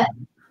 Yeah.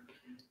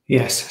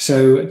 Yes,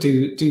 so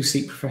do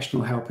seek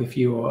professional help if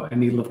you or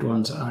any loved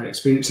ones are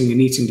experiencing an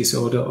eating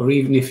disorder, or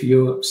even if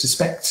you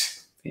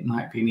suspect it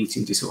might be an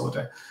eating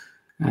disorder.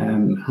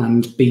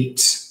 And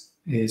Beat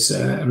is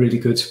a really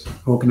good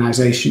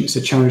organisation. It's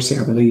a charity,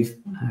 I believe.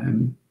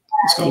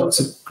 It's got lots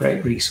of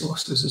great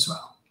resources as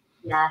well.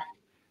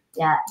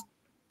 Yeah.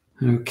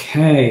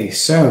 Okay,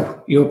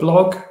 so your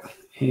blog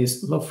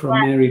is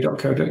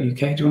lovefrommary.co.uk. Do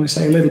you want to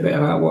say a little bit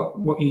about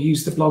what you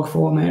use the blog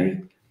for,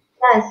 Mary?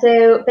 Yeah,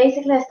 so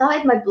basically I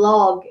started my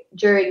blog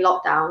during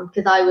lockdown,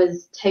 because I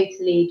was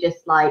totally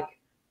just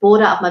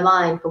bored out of my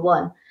mind, for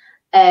one.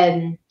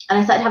 And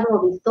I started having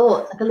all these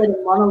thoughts, a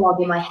little monologue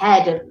in my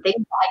head of things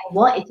that I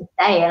wanted to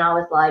say. And I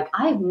was like,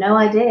 I have no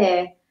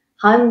idea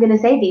how I'm going to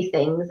say these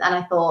things. And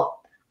I thought,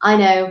 I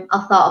know,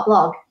 I'll start a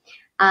blog.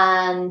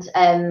 And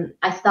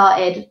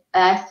I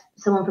asked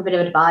someone for a bit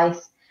of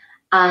advice.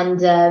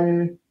 And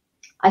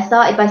I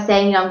started by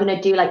saying, I'm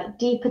going to do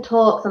deeper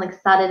talks on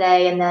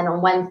Saturday, and then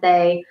on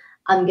Wednesday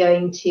I'm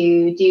going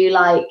to do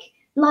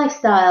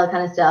lifestyle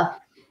kind of stuff.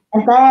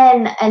 And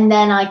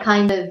then I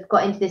kind of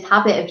got into this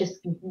habit of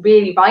just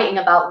really writing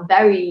about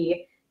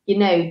very,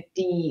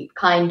 deep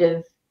kind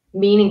of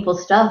meaningful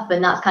stuff.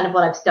 And that's kind of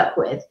what I've stuck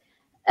with.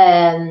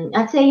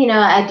 I'd say,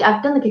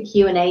 I've done a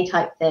Q&A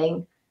type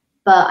thing,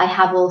 but I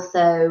have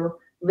also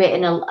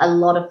written a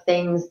lot of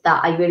things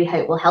that I really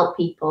hope will help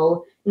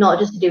people, not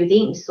just to do with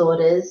eating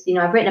disorders.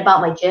 I've written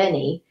about my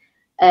journey,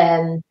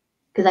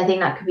 because I think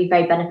that could be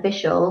very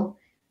beneficial.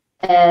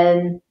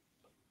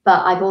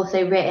 but I've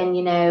also written,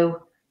 you know,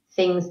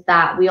 things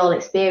that we all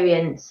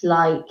experience,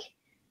 like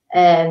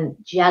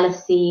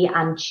jealousy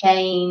and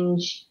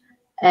change,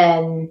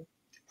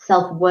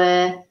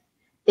 self-worth,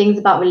 things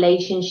about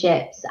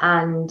relationships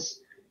and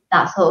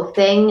that sort of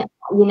thing.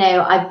 You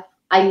know,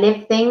 I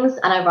live things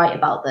and I write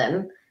about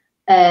them.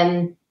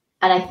 And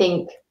I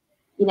think,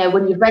 you know,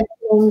 when you've read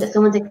something that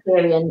someone's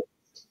experienced,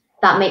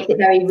 that makes it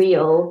very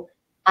real.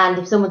 And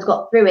if someone's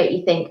got through it,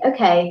 you think,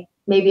 okay,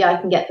 maybe I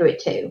can get through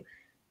it too.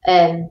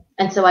 And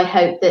so I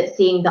hope that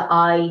seeing that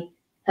I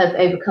have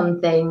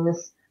overcome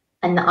things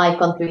and that I've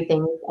gone through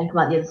things and come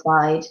out the other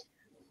side,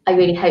 I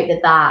really hope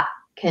that that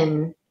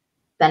can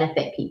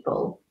benefit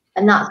people.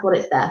 And that's what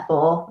it's there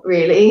for,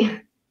 really.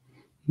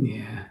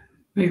 Yeah,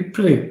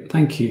 brilliant.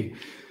 Thank you.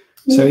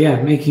 So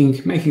yeah,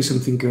 making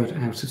something good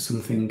out of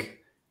something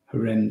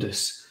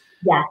horrendous.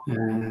 Yeah.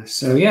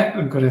 So yeah,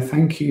 I've got to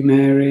thank you,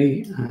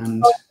 Mary,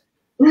 and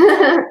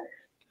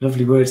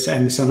lovely words to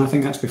end this on. I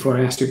think that's before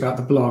I asked you about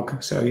the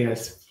blog. So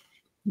yes,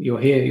 you're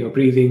here, you're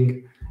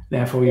breathing,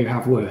 therefore you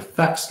have worth.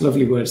 That's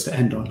lovely words to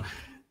end on.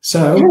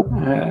 So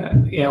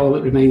yeah, all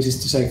that remains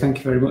is to say thank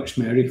you very much,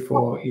 Mary,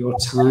 for your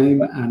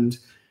time and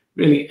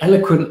really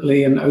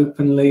eloquently and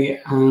openly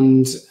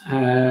and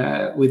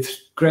with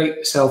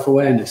great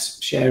self-awareness,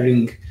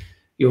 sharing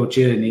your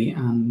journey,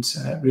 and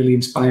really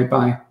inspired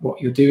by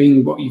what you're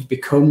doing, what you've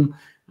become,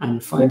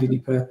 and finding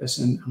your purpose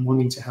and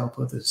wanting to help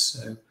others.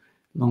 So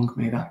long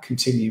may that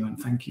continue, and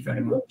thank you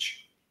very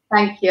much.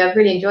 Thank you. I've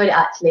really enjoyed it,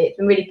 actually. It's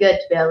been really good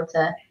to be able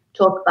to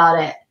talk about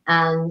it,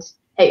 and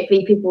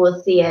hopefully people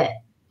will see it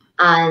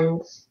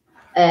and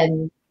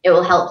it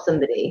will help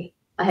somebody.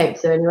 I hope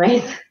so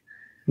anyways.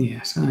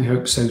 Yes, I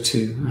hope so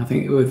too. I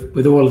think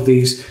with all of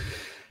these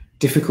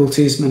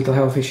difficulties, mental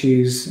health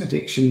issues,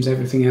 addictions,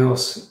 everything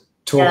else,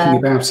 talking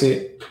about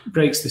it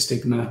breaks the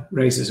stigma,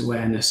 raises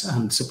awareness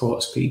and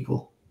supports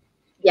people.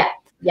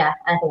 Yeah,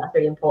 I think that's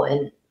really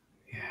important.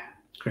 Yeah,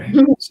 great.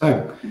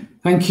 So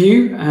thank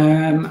you.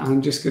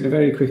 I'm just going to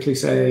very quickly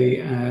say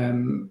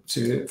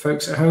to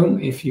folks at home,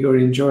 if you're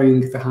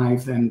enjoying The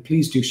Hive, then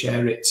please do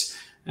share it.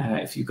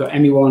 If you've got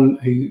anyone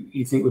who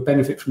you think would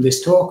benefit from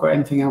this talk or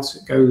anything else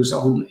that goes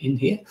on in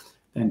here,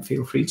 then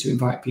feel free to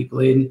invite people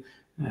in,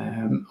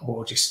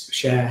 or just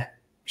share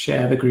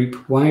the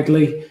group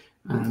widely.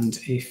 And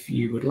if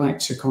you would like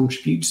to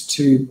contribute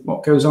to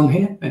what goes on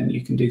here, then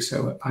you can do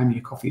so at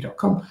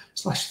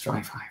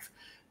buymeacoffee.com/thrivehive.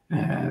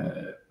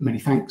 Many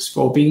thanks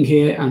for being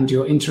here and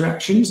your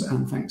interactions,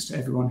 and thanks to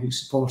everyone who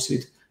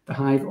supported The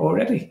Hive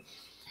already.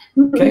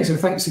 Okay, so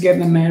thanks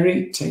again then,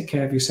 Mary. Take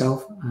care of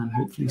yourself and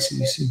hopefully see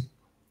you soon.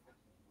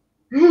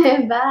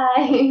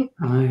 Bye.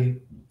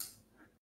 Bye.